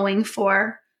I going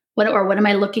for? What am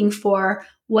I looking for?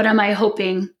 What am I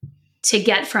hoping to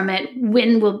get from it?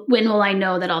 When will I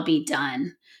know that I'll be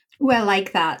done? Well, I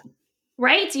like that.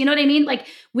 Right? You know what I mean? Like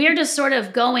we're just sort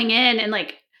of going in and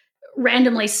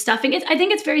randomly stuffing it. I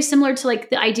think it's very similar to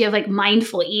the idea of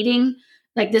mindful eating,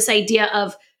 this idea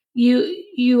of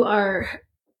you are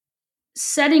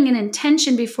setting an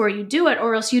intention before you do it,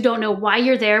 or else you don't know why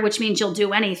you're there, which means you'll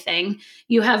do anything.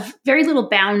 You have very little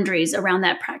boundaries around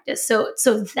that practice. So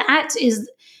that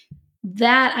is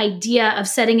that idea of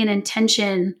setting an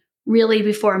intention really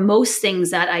before most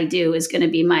things that I do is going to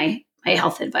be my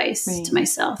health advice to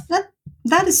myself.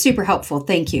 That is super helpful.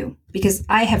 Thank you. Because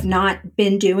I have not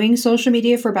been doing social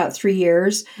media for about 3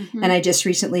 years. Mm-hmm. And I just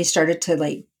recently started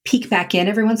to peek back in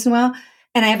every once in a while.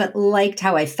 And I haven't liked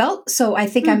how I felt. So I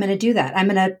think I'm going to do that. I'm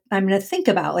going to think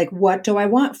about what do I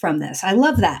want from this? I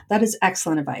love that. That is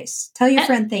excellent advice. Tell your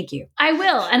friend, thank you. I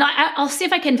will. And I'll see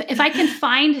if I can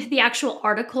find the actual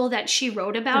article that she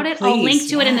wrote about it. Please, I'll link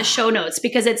to it in the show notes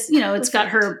because it's, it's got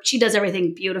her, she does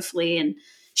everything beautifully and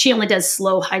she only does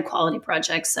slow, high quality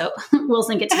projects. So we'll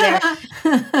link it to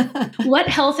there. What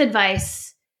health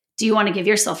advice do you want to give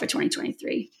yourself for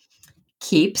 2023?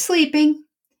 Keep sleeping.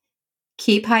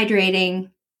 Keep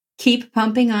hydrating, keep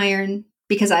pumping iron,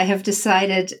 because I have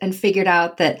decided and figured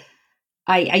out that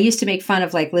I used to make fun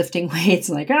of lifting weights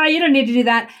and you don't need to do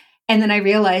that. And then I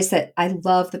realized that I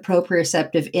love the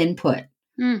proprioceptive input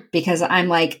because I'm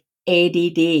like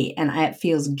ADD and it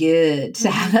feels good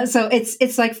to have that. So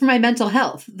it's like for my mental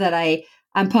health that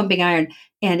I'm pumping iron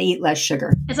and eat less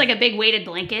sugar. It's like a big weighted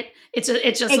blanket. It's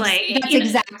just like that's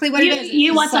exactly what it is.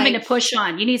 You want something to push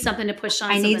on. You need something to push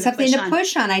on. I need something to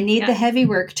push on. I need the heavy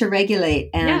work to regulate,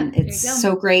 and it's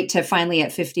so great to finally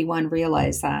at 51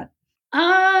 realize that.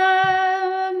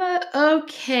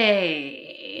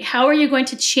 Okay. How are you going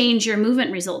to change your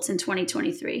movement results in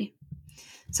 2023?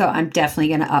 So I'm definitely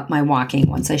going to up my walking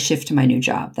once I shift to my new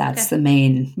job. That's the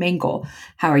main goal.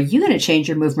 How are you going to change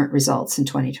your movement results in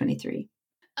 2023?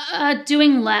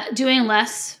 Doing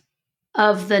less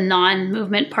of the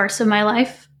non-movement parts of my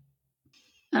life.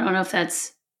 I don't know if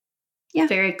that's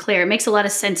very clear. It makes a lot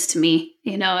of sense to me.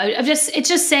 You know, it's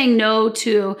just saying no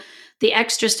to the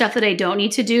extra stuff that I don't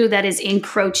need to do that is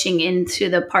encroaching into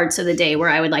the parts of the day where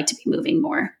I would like to be moving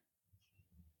more.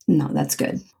 No, that's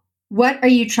good. What are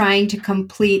you trying to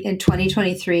complete in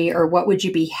 2023, or what would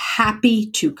you be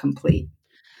happy to complete?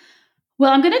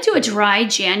 Well, I'm going to do a dry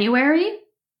January.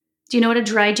 Do you know what a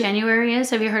dry January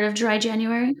is? Have you heard of dry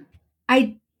January?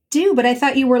 I do, but I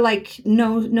thought you were like,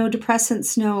 no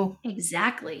depressants, no.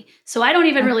 Exactly. So I don't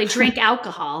even really drink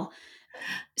alcohol.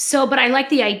 So, but I like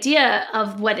the idea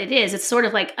of what it is. It's sort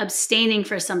of like abstaining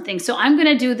for something. So I'm going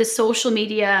to do the social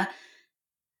media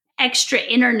extra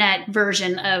internet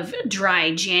version of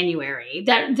dry January.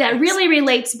 That really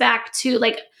relates back to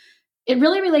the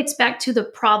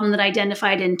problem that I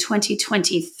identified in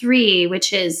 2023,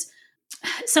 which is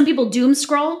some people doom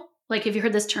scroll. Like, have you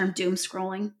heard this term, doom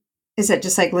scrolling? Is it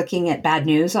just like looking at bad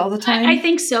news all the time? I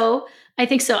think so. I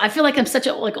feel like I'm such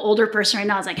a older person right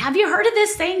now. It's like, have you heard of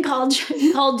this thing called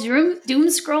doom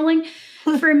scrolling?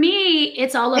 For me,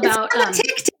 it's all about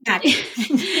TikTok.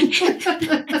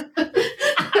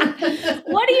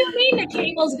 What do you mean the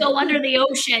cables go under the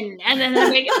ocean? And then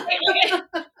I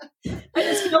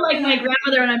just feel like my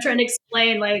grandmother when I'm trying to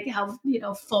explain like how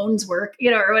phones work,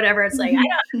 or whatever. It's like, I don't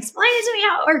explain it to me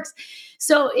how it works.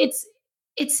 So it's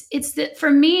that for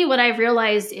me, what I've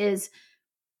realized is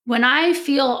when I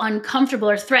feel uncomfortable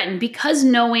or threatened, because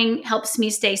knowing helps me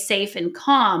stay safe and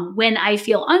calm. When I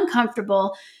feel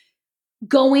uncomfortable,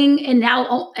 going and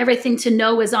now everything to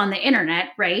know is on the internet,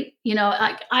 right?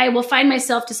 I will find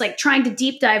myself just like trying to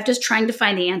deep dive, just trying to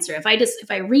find the answer. If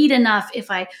I read enough,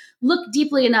 if I look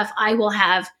deeply enough, I will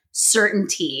have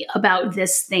certainty about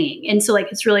this thing. And so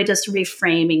it's really just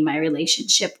reframing my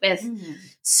relationship with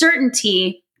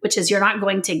certainty, which is you're not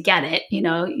going to get it,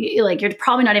 you're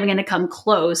probably not even going to come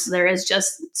close. There is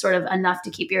just sort of enough to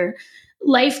keep your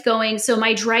life going. So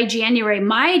my dry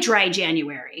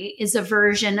January is a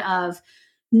version of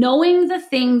knowing the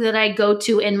thing that I go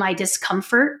to in my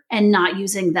discomfort and not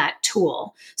using that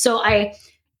tool. So I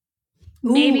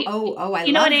know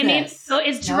what I mean? So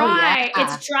it's dry.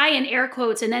 It's dry in air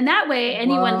quotes. And then that way,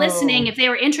 anyone listening, if they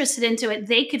were interested into it,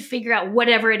 they could figure out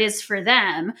whatever it is for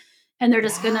them. And they're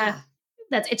just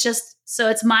so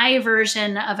it's my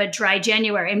version of a dry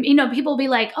January. And, people will be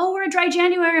like, oh, we're a dry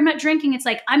January. I'm not drinking. It's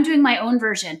like, I'm doing my own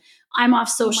version. I'm off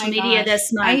social media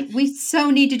this month. We so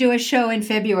need to do a show in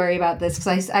February about this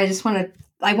because I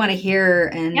want to hear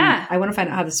and I want to find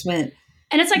out how this went.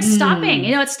 And it's like stopping,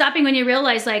 it's stopping when you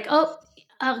realize like,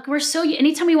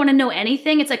 anytime we want to know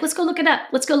anything, it's like, let's go look it up.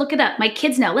 Let's go look it up. My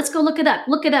kids now, let's go look it up.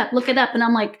 And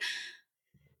I'm like,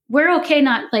 we're okay.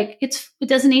 Not like it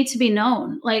doesn't need to be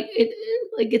known.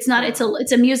 It's not, it's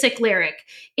a music lyric.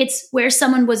 It's where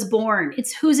someone was born.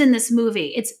 It's who's in this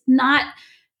movie. It's not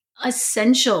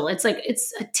essential. It's like,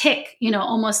 it's a tick,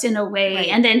 almost in a way. Right.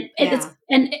 And then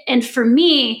and for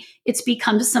me, it's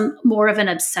become some more of an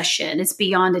obsession. It's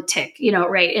beyond a tick,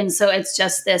 right. And so it's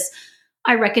just this,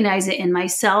 I recognize it in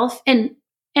myself and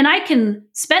I can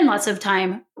spend lots of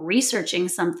time researching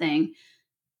something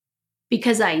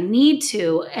because I need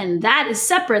to. And that is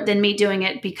separate than me doing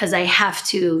it because I have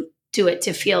to do it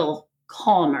to feel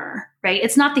calmer, right?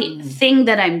 It's not the thing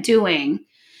that I'm doing.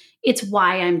 It's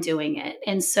why I'm doing it.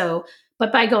 And so,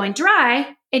 but by going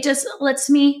dry, it just lets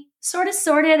me sort of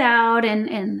sort it out.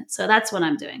 And so that's what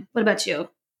I'm doing. What about you?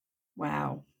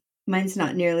 Wow. Mine's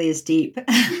not nearly as deep. but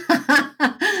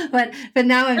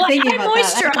now I'm thinking about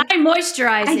that. I'm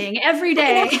moisturizing every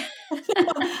day.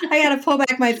 I got to pull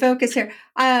back my focus here.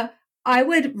 I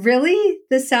would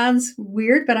this sounds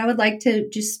weird, but I would like to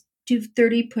just do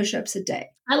 30 push-ups a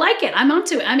day. I like it. I'm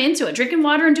into it. Drinking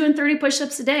water and doing 30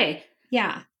 push-ups a day.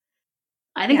 Yeah.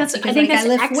 I think that's I lift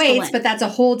excellent. weights, but that's a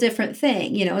whole different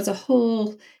thing. It's a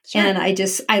whole, and I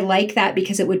like that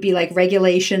because it would be like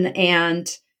regulation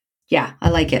and I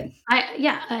like it.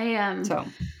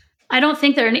 I don't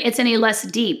think it's any less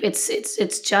deep.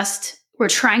 It's just we're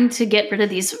trying to get rid of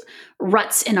these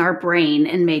ruts in our brain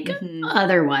and make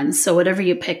other ones. So whatever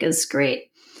you pick is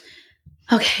great.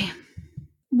 Okay.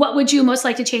 What would you most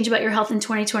like to change about your health in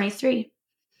 2023?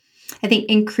 I think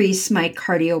increase my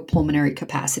cardiopulmonary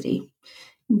capacity.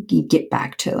 Get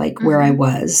back to like where I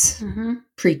was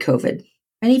pre-COVID,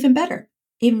 and even better,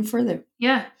 even further.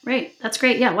 Yeah, right. That's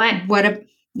great. Yeah. Why?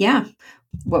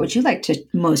 What would you like to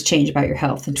most change about your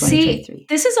health in 2023? See,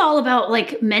 this is all about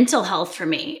like mental health for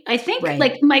me. I think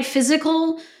like my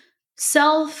physical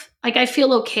self, like I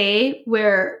feel okay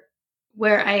where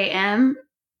I am.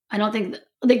 I don't think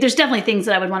like there's definitely things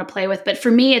that I would want to play with, but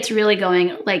for me, it's really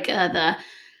going like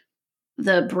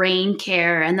the brain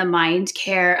care and the mind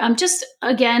care.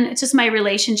 It's just my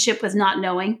relationship with not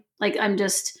knowing. Like I'm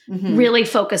just really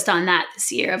focused on that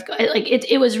this year.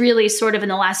 It was really sort of in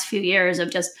the last few years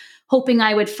of just hoping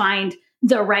I would find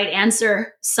the right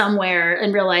answer somewhere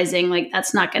and realizing like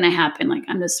that's not going to happen. Like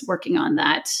I'm just working on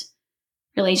that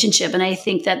relationship. And I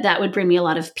think that would bring me a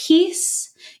lot of peace.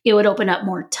 It would open up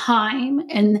more time,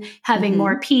 and having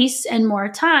more peace and more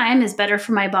time is better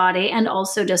for my body, and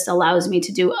also just allows me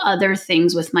to do other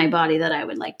things with my body that I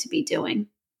would like to be doing.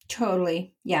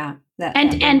 Totally. Yeah.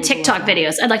 And TikTok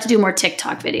videos. I'd like to do more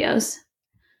TikTok videos.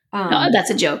 No, that's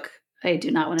a joke. I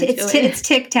do not want to do it. It's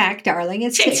tic-tac, darling.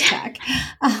 It's tic-tac.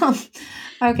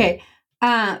 Okay.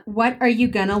 What are you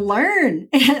going to learn?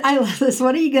 I love this.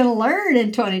 What are you going to learn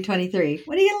in 2023?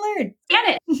 What are you going to learn?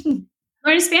 Spanish.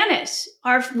 Learn Spanish.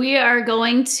 We are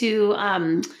going to,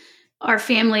 our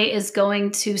family is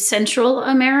going to Central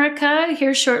America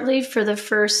here shortly for the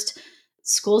first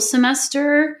school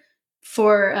semester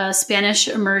for Spanish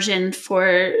immersion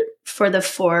for the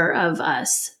 4 of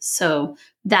us. So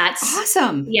that's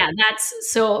awesome. Yeah,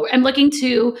 so I'm looking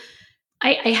to,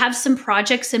 I have some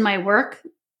projects in my work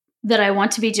that I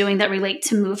want to be doing that relate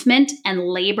to movement and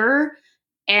labor,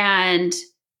 and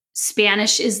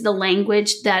Spanish is the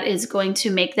language that is going to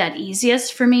make that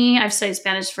easiest for me. I've studied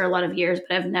Spanish for a lot of years,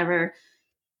 but I've never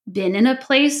been in a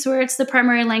place where it's the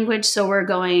primary language. So we're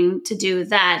going to do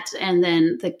that. And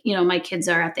then my kids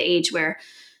are at the age where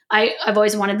I've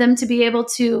always wanted them to be able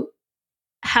to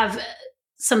have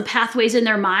some pathways in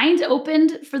their mind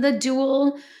opened for the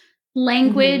dual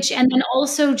language. And then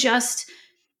also just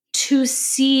to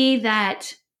see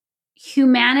that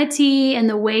humanity and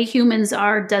the way humans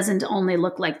are doesn't only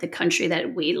look like the country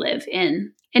that we live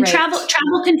in. And travel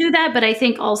can do that, but I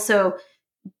think also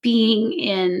living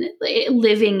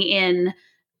in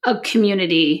a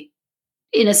community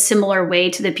in a similar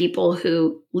way to the people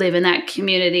who live in that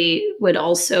community would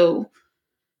also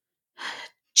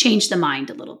change the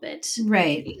mind a little bit.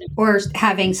 Right. Or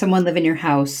having someone live in your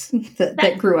house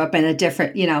that grew up in a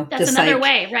different, that's another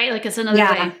way, right? Like it's another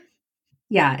way.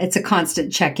 Yeah, it's a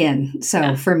constant check-in.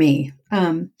 So for me,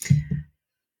 yeah.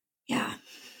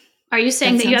 Are you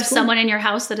saying that you have someone in your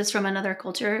house that is from another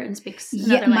culture and speaks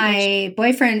another language? My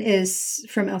boyfriend is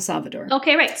from El Salvador.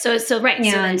 Okay, right. So right.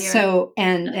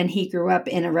 And he grew up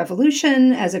in a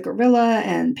revolution as a guerrilla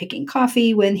and picking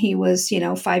coffee when he was,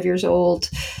 5 years old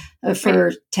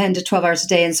for 10 to 12 hours a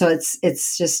day. And so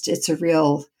it's a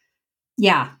real,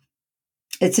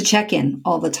 it's a check-in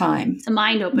all the time. It's a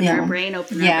mind opener, a brain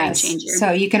opener, brain changer.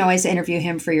 So you can always interview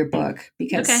him for your book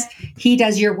because he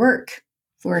does your work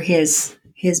for his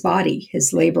body,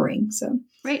 his laboring. So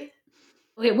great.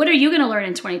 Okay, what are you going to learn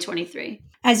in 2023?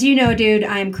 As you know, dude,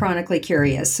 I'm chronically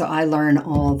curious, so I learn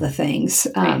all the things.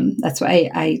 That's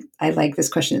why I like this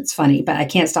question. It's funny, but I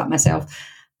can't stop myself.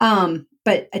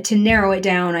 But to narrow it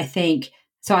down, I think,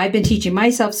 so I've been teaching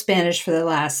myself Spanish for the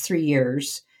last 3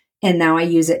 years, and now I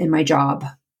use it in my job.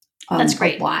 That's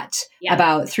great. A lot. Yeah.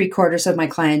 About 3/4 of my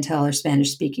clientele are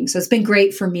Spanish speaking. So it's been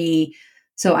great for me.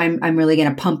 So I'm really going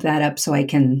to pump that up so I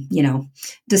can,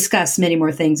 discuss many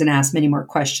more things and ask many more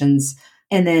questions.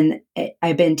 And then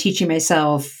I've been teaching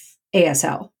myself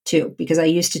ASL too, because I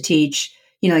used to teach,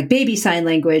 like baby sign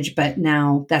language, but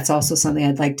now that's also something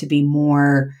I'd like to be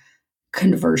more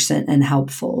conversant and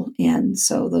helpful. And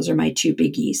so those are my 2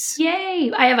 biggies.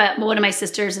 Yay. I have one of my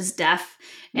sisters is deaf.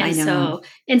 And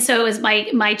so as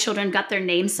my children got their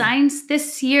name signs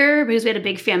this year, because we had a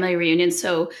big family reunion.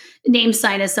 So name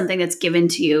sign is something that's given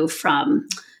to you from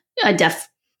a deaf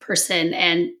person,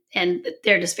 and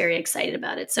they're just very excited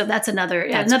about it. So that's another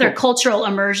cool cultural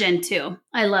immersion too.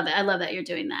 I love it. I love that you're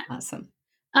doing that. Awesome.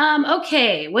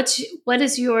 Okay. What's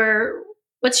your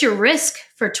risk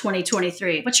for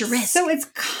 2023? What's your risk? So it's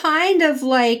kind of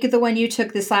like the one you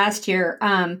took this last year.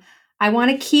 I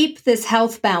want to keep this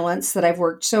health balance that I've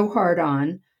worked so hard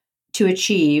on to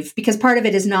achieve, because part of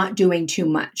it is not doing too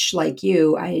much. Like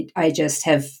you, I just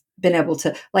have been able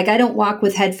to, like, I don't walk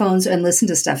with headphones and listen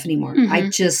to stuff anymore. I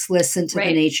just listen to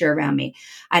the nature around me.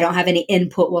 I don't have any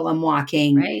input while I'm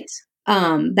walking. Right.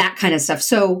 That kind of stuff.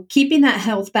 So keeping that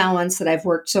health balance that I've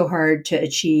worked so hard to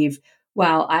achieve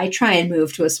while I try and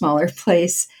move to a smaller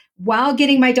place while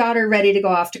getting my daughter ready to go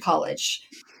off to college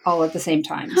all at the same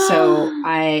time. So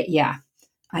I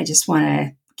just want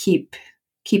to keep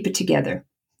it together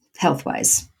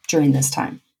health-wise during this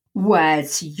time.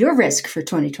 What's your risk for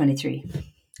 2023?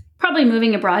 Probably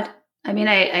moving abroad. I mean,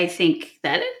 I think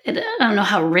that I don't know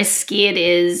how risky it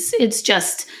is. It's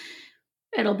just,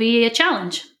 it'll be a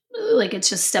challenge. Like, it's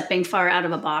just stepping far out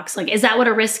of a box. Like, is that what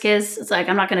a risk is? It's like,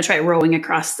 I'm not going to try rowing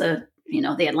across the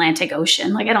Atlantic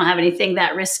Ocean. Like, I don't have anything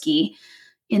that risky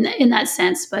in that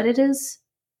sense, but it is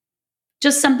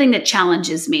just something that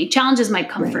challenges me, challenges my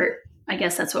comfort. Right. I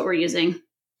guess that's what we're using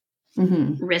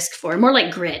risk for. More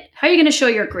like grit. How are you going to show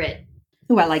your grit?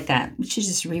 Oh, I like that. We should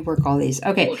just rework all these.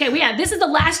 Okay. This is the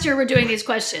last year we're doing these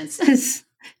questions.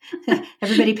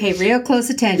 Everybody pay real close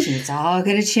attention. It's all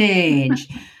going to change.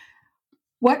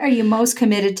 What are you most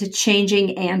committed to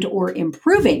changing and or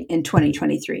improving in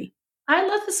 2023? I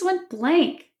love this one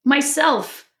blank.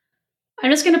 Myself.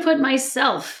 I'm just going to put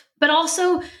myself, but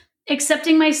also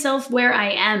accepting myself where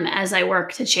I am as I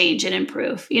work to change and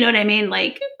improve. You know what I mean?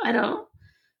 Like,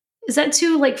 is that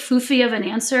too like foofy of an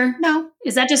answer? No.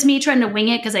 Is that just me trying to wing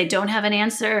it because I don't have an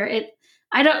answer?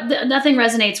 Nothing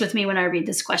resonates with me when I read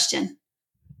this question.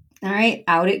 All right,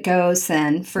 out it goes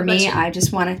then. For me, I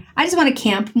just want to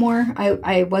camp more.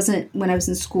 I wasn't, when I was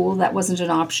in school, that wasn't an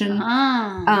option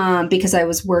because I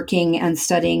was working and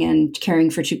studying and caring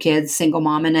for 2 kids, single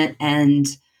mom in it, and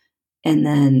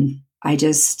then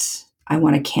I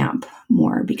want to camp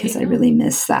more because I really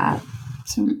miss that.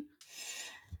 So,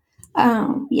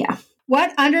 yeah.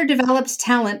 What underdeveloped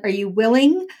talent are you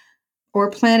willing or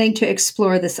planning to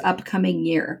explore this upcoming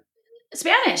year?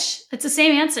 Spanish. It's the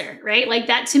same answer, right? Like,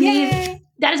 that to me,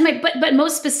 that is but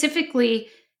most specifically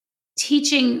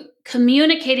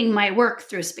communicating my work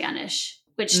through Spanish,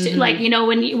 which like,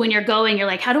 when you're going, you're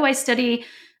like, how do I study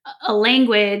a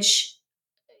language?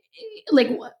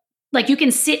 Like you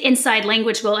can sit inside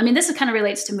language school. I mean, this kind of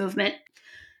relates to movement.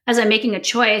 As I'm making a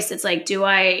choice, it's like, do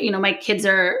I, my kids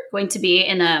are going to be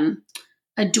in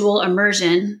a dual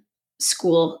immersion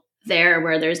school there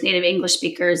where there's native English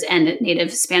speakers and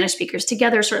native Spanish speakers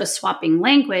together, sort of swapping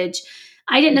language.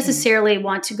 I didn't necessarily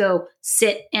want to go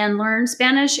sit and learn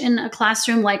Spanish in a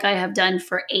classroom like I have done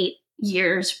for 8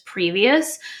 years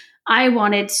previous. I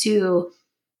wanted to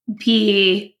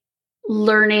be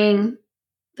learning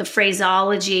the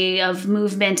phraseology of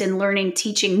movement and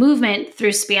teaching movement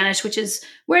through Spanish, which is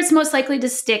where it's most likely to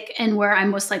stick and where I'm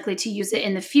most likely to use it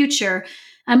in the future.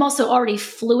 I'm also already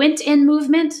fluent in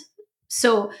movement.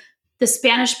 So the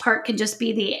Spanish part can just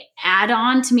be the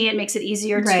add-on. To me, it makes it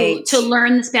easier to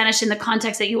learn the Spanish in the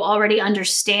context that you already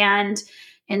understand.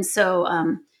 And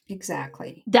so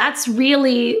exactly. That's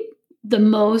really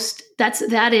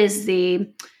that is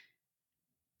the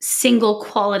single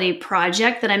quality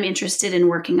project that I'm interested in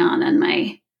working on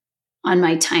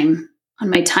my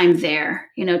time there,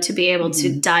 to be able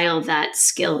to dial that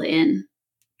skill in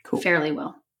fairly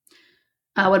well.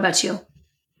 What about you?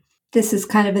 This is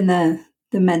kind of in the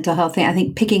mental health thing. I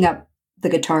think picking up the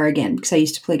guitar again, because I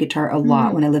used to play guitar a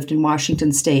lot when I lived in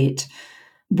Washington State,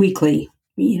 weekly,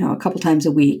 a couple times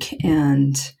a week.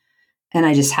 And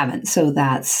I just haven't. So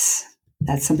that's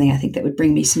something I think that would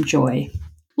bring me some joy.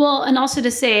 Well, and also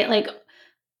to say, like,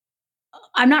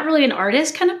 I'm not really an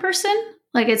artist kind of person.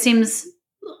 Like, it seems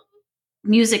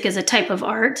music is a type of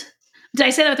art. Did I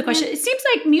say that with the question? It seems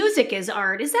like music is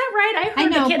art. Is that right? I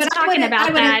heard the kids talking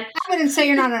about that. I wouldn't say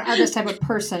you're not an artist type of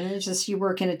person. It's just you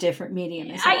work in a different medium.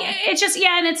 And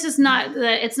it's not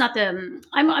the.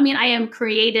 I am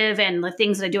creative, and the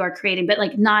things that I do are creating, but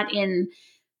like not in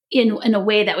a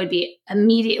way that would be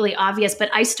immediately obvious.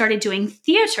 But I started doing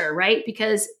theater, right?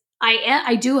 Because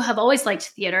I have always liked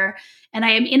theater, and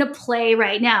I am in a play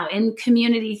right now in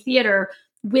community theater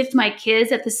with my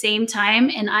kids at the same time,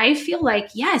 and I feel like,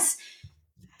 yes,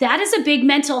 that is a big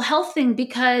mental health thing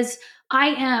because I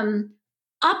am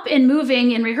up and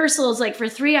moving in rehearsals like for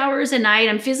 3 hours a night.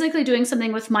 I'm physically doing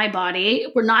something with my body.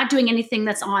 We're not doing anything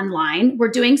that's online. We're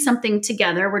doing something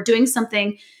together. We're doing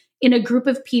something in a group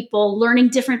of people, learning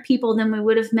different people than we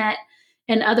would have met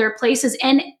in other places.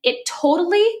 And it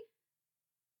totally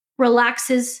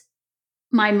relaxes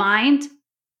my mind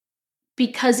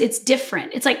because it's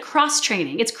different. It's like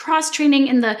cross-training. It's cross-training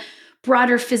in the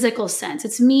broader physical sense.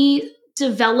 It's me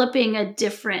developing a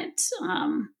different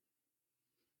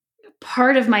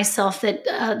part of myself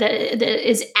that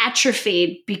is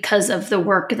atrophied because of the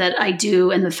work that I do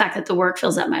and the fact that the work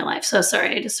fills out my life. So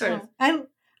sorry, I just sort of.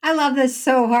 I love this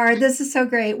so hard. This is so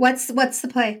great. What's the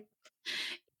play?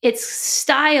 It's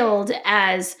styled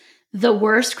as the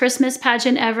worst Christmas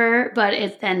pageant ever, but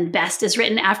it then best is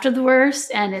written after the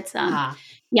worst, and it's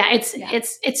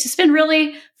it's just been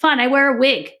really fun. I wear a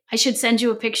wig. I should send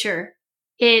you a picture.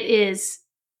 It is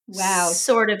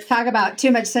sort of talk about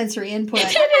too much sensory input.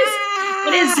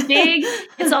 It is big.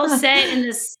 It's all set in the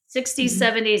 60s,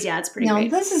 70s. Yeah, it's pretty great.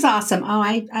 This is awesome. Oh,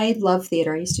 I love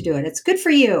theater. I used to do it. It's good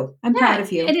for you. I'm proud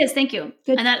of you. It is. Thank you.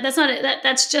 Good. And that's not it.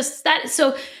 That's just that.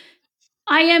 So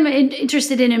I am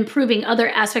interested in improving other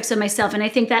aspects of myself. And I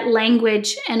think that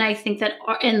language and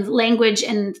language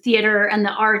and theater and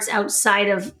the arts outside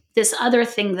of this other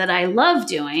thing that I love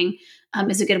doing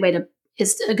is a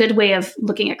good way of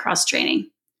looking at cross training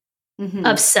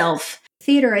of self.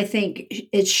 Theater, I think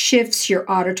it shifts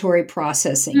your auditory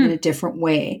processing in a different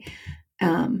way.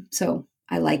 So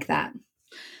I like that.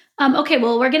 Okay,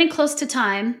 well, we're getting close to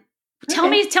time. Okay.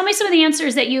 Tell me some of the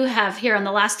answers that you have here on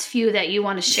the last few that you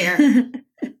want to share.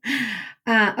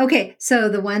 Okay, so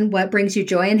the one, what brings you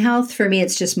joy and health? For me,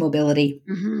 it's just mobility.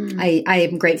 Mm-hmm. I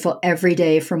am grateful every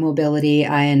day for mobility,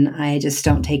 and I just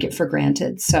don't take it for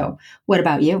granted. So what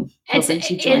about you? What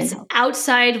brings you joy and health?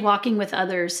 Outside walking with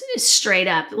others, straight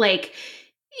up. Like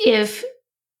if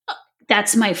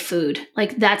that's my food,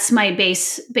 like that's my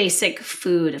basic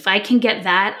food. If I can get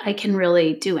that, I can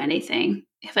really do anything.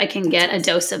 If I can get a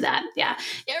dose of that. Yeah.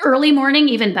 Early morning,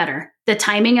 even better. The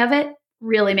timing of it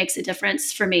really makes a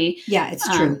difference for me. Yeah, it's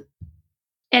true.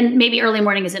 And maybe early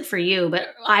morning isn't for you, but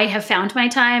I have found my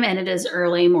time, and it is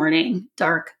early morning,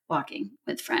 dark walking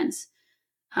with friends.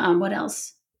 What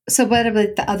else? So what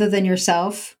about other than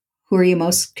yourself? Who are you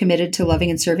most committed to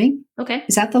loving and serving? Okay.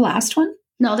 Is that the last one?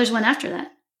 No, there's one after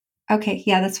that. Okay.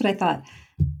 Yeah, that's what I thought.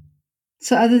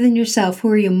 So other than yourself, who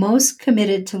are you most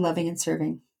committed to loving and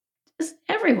serving?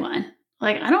 Everyone.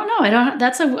 Like, I don't know.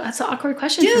 That's an awkward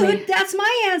question for me. Dude, that's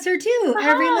my answer too.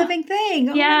 Every living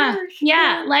thing. Yeah.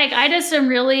 Yeah. Like, I just am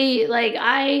really, like,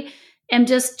 I am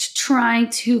just trying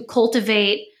to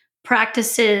cultivate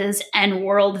practices and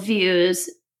worldviews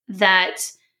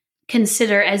that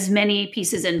consider as many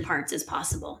pieces and parts as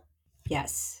possible.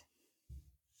 Yes.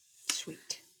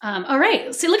 Sweet. All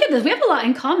right. See, look at this. We have a lot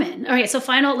in common. All right. So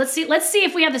let's see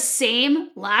if we have the same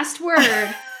last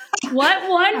word. What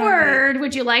one word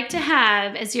would you like to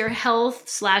have as your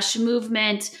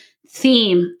health/movement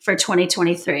theme for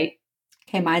 2023?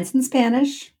 Okay, mine's in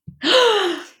Spanish.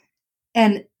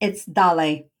 And it's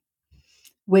dale,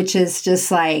 which is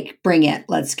just like, bring it.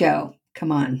 Let's go.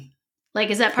 Come on. Like,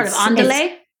 is that part of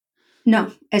andale?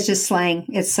 No, it's just slang.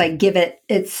 It's like, give it.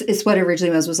 It's what it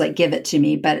originally was like, give it to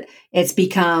me. But it's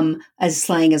become as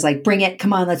slang as like, bring it.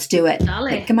 Come on, let's do it. Dale.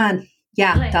 Like, come on.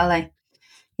 Yeah, dale.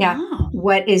 Yeah. Oh.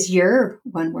 What is your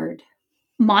one word?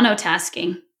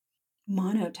 Monotasking.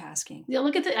 Monotasking. Yeah,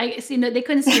 look at I see. No, they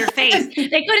couldn't see your face.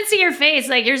 They couldn't see your face.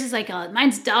 Like yours is like,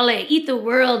 mine's dale, eat the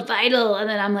world, vital, and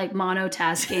then I'm like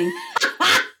monotasking,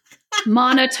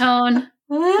 monotone,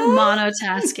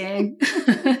 monotasking.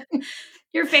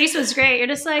 Your face was great. You're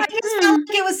just like, I just felt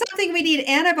like it was something we need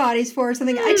antibodies for, or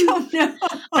something. I don't know.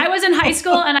 I was in high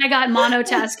school and I got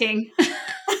monotasking.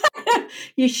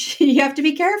 You have to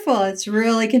be careful. It's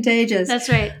really contagious. That's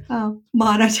right. Oh,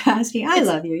 monotasking. I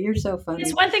love you. You're so funny.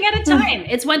 It's one thing at a time.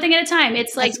 It's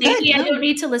like, maybe I don't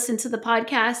need to listen to the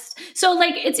podcast. So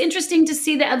like, it's interesting to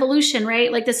see the evolution,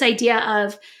 right? Like this idea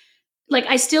of like,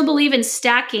 I still believe in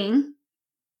stacking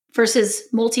versus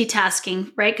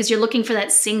multitasking, right? Because you're looking for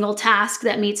that single task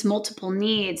that meets multiple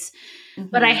needs. Mm-hmm.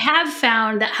 But I have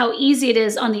found that how easy it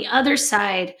is on the other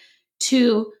side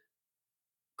to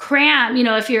cram,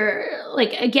 if you're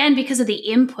like, again, because of the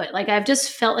input, like I've just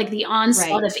felt like the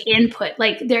onslaught of input,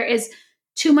 like there is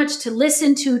too much to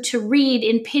listen to read,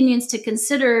 opinions to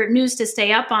consider, news to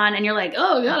stay up on. And you're like,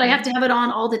 oh God, I have to have it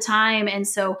on all the time. And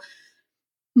so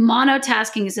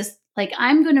monotasking is just like,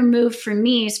 I'm going to move for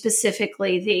me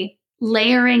specifically the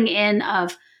layering in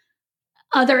of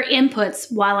other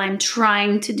inputs while I'm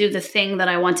trying to do the thing that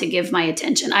I want to give my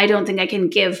attention. I don't think I can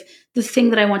give the thing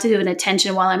that I want to do an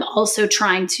attention while I'm also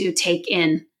trying to take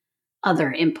in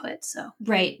other input. So,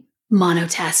 right.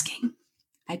 Monotasking.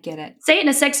 I get it. Say it in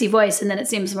a sexy voice and then it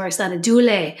seems more excited.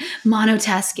 Dule.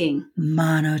 Monotasking.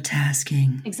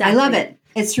 Monotasking. Exactly. I love it.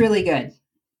 It's really good.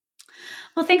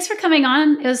 Well, thanks for coming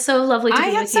on. It was so lovely to be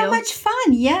with you. I had so much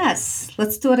fun. Yes.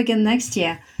 Let's do it again next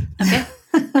year. Okay.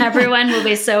 Everyone will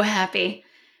be so happy.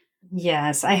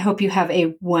 Yes. I hope you have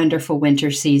a wonderful winter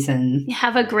season.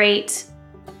 Have a great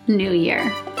new year.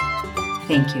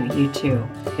 Thank you. You too.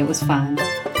 It was fun.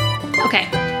 Okay.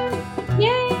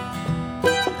 Yay!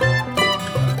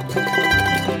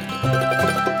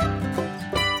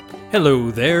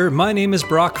 Hello there, my name is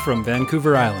Brock from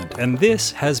Vancouver Island, and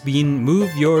this has been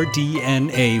Move Your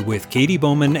DNA with Katie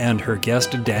Bowman and her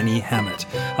guest Danny Hammett,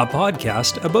 a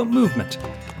podcast about movement.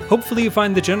 Hopefully you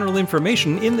find the general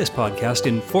information in this podcast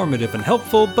informative and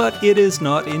helpful, but it is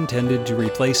not intended to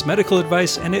replace medical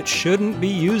advice, and it shouldn't be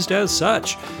used as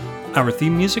such. Our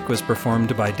theme music was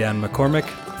performed by Dan McCormick.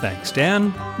 Thanks,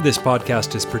 Dan. This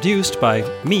podcast is produced by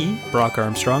me, Brock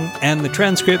Armstrong, and the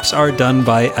transcripts are done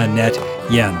by Annette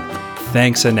Yen.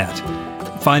 Thanks, Annette.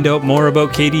 Find out more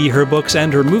about Katie, her books,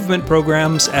 and her movement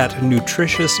programs at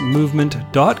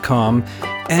nutritiousmovement.com,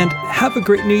 and have a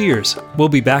great New Year's. We'll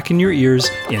be back in your ears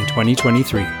in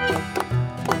 2023.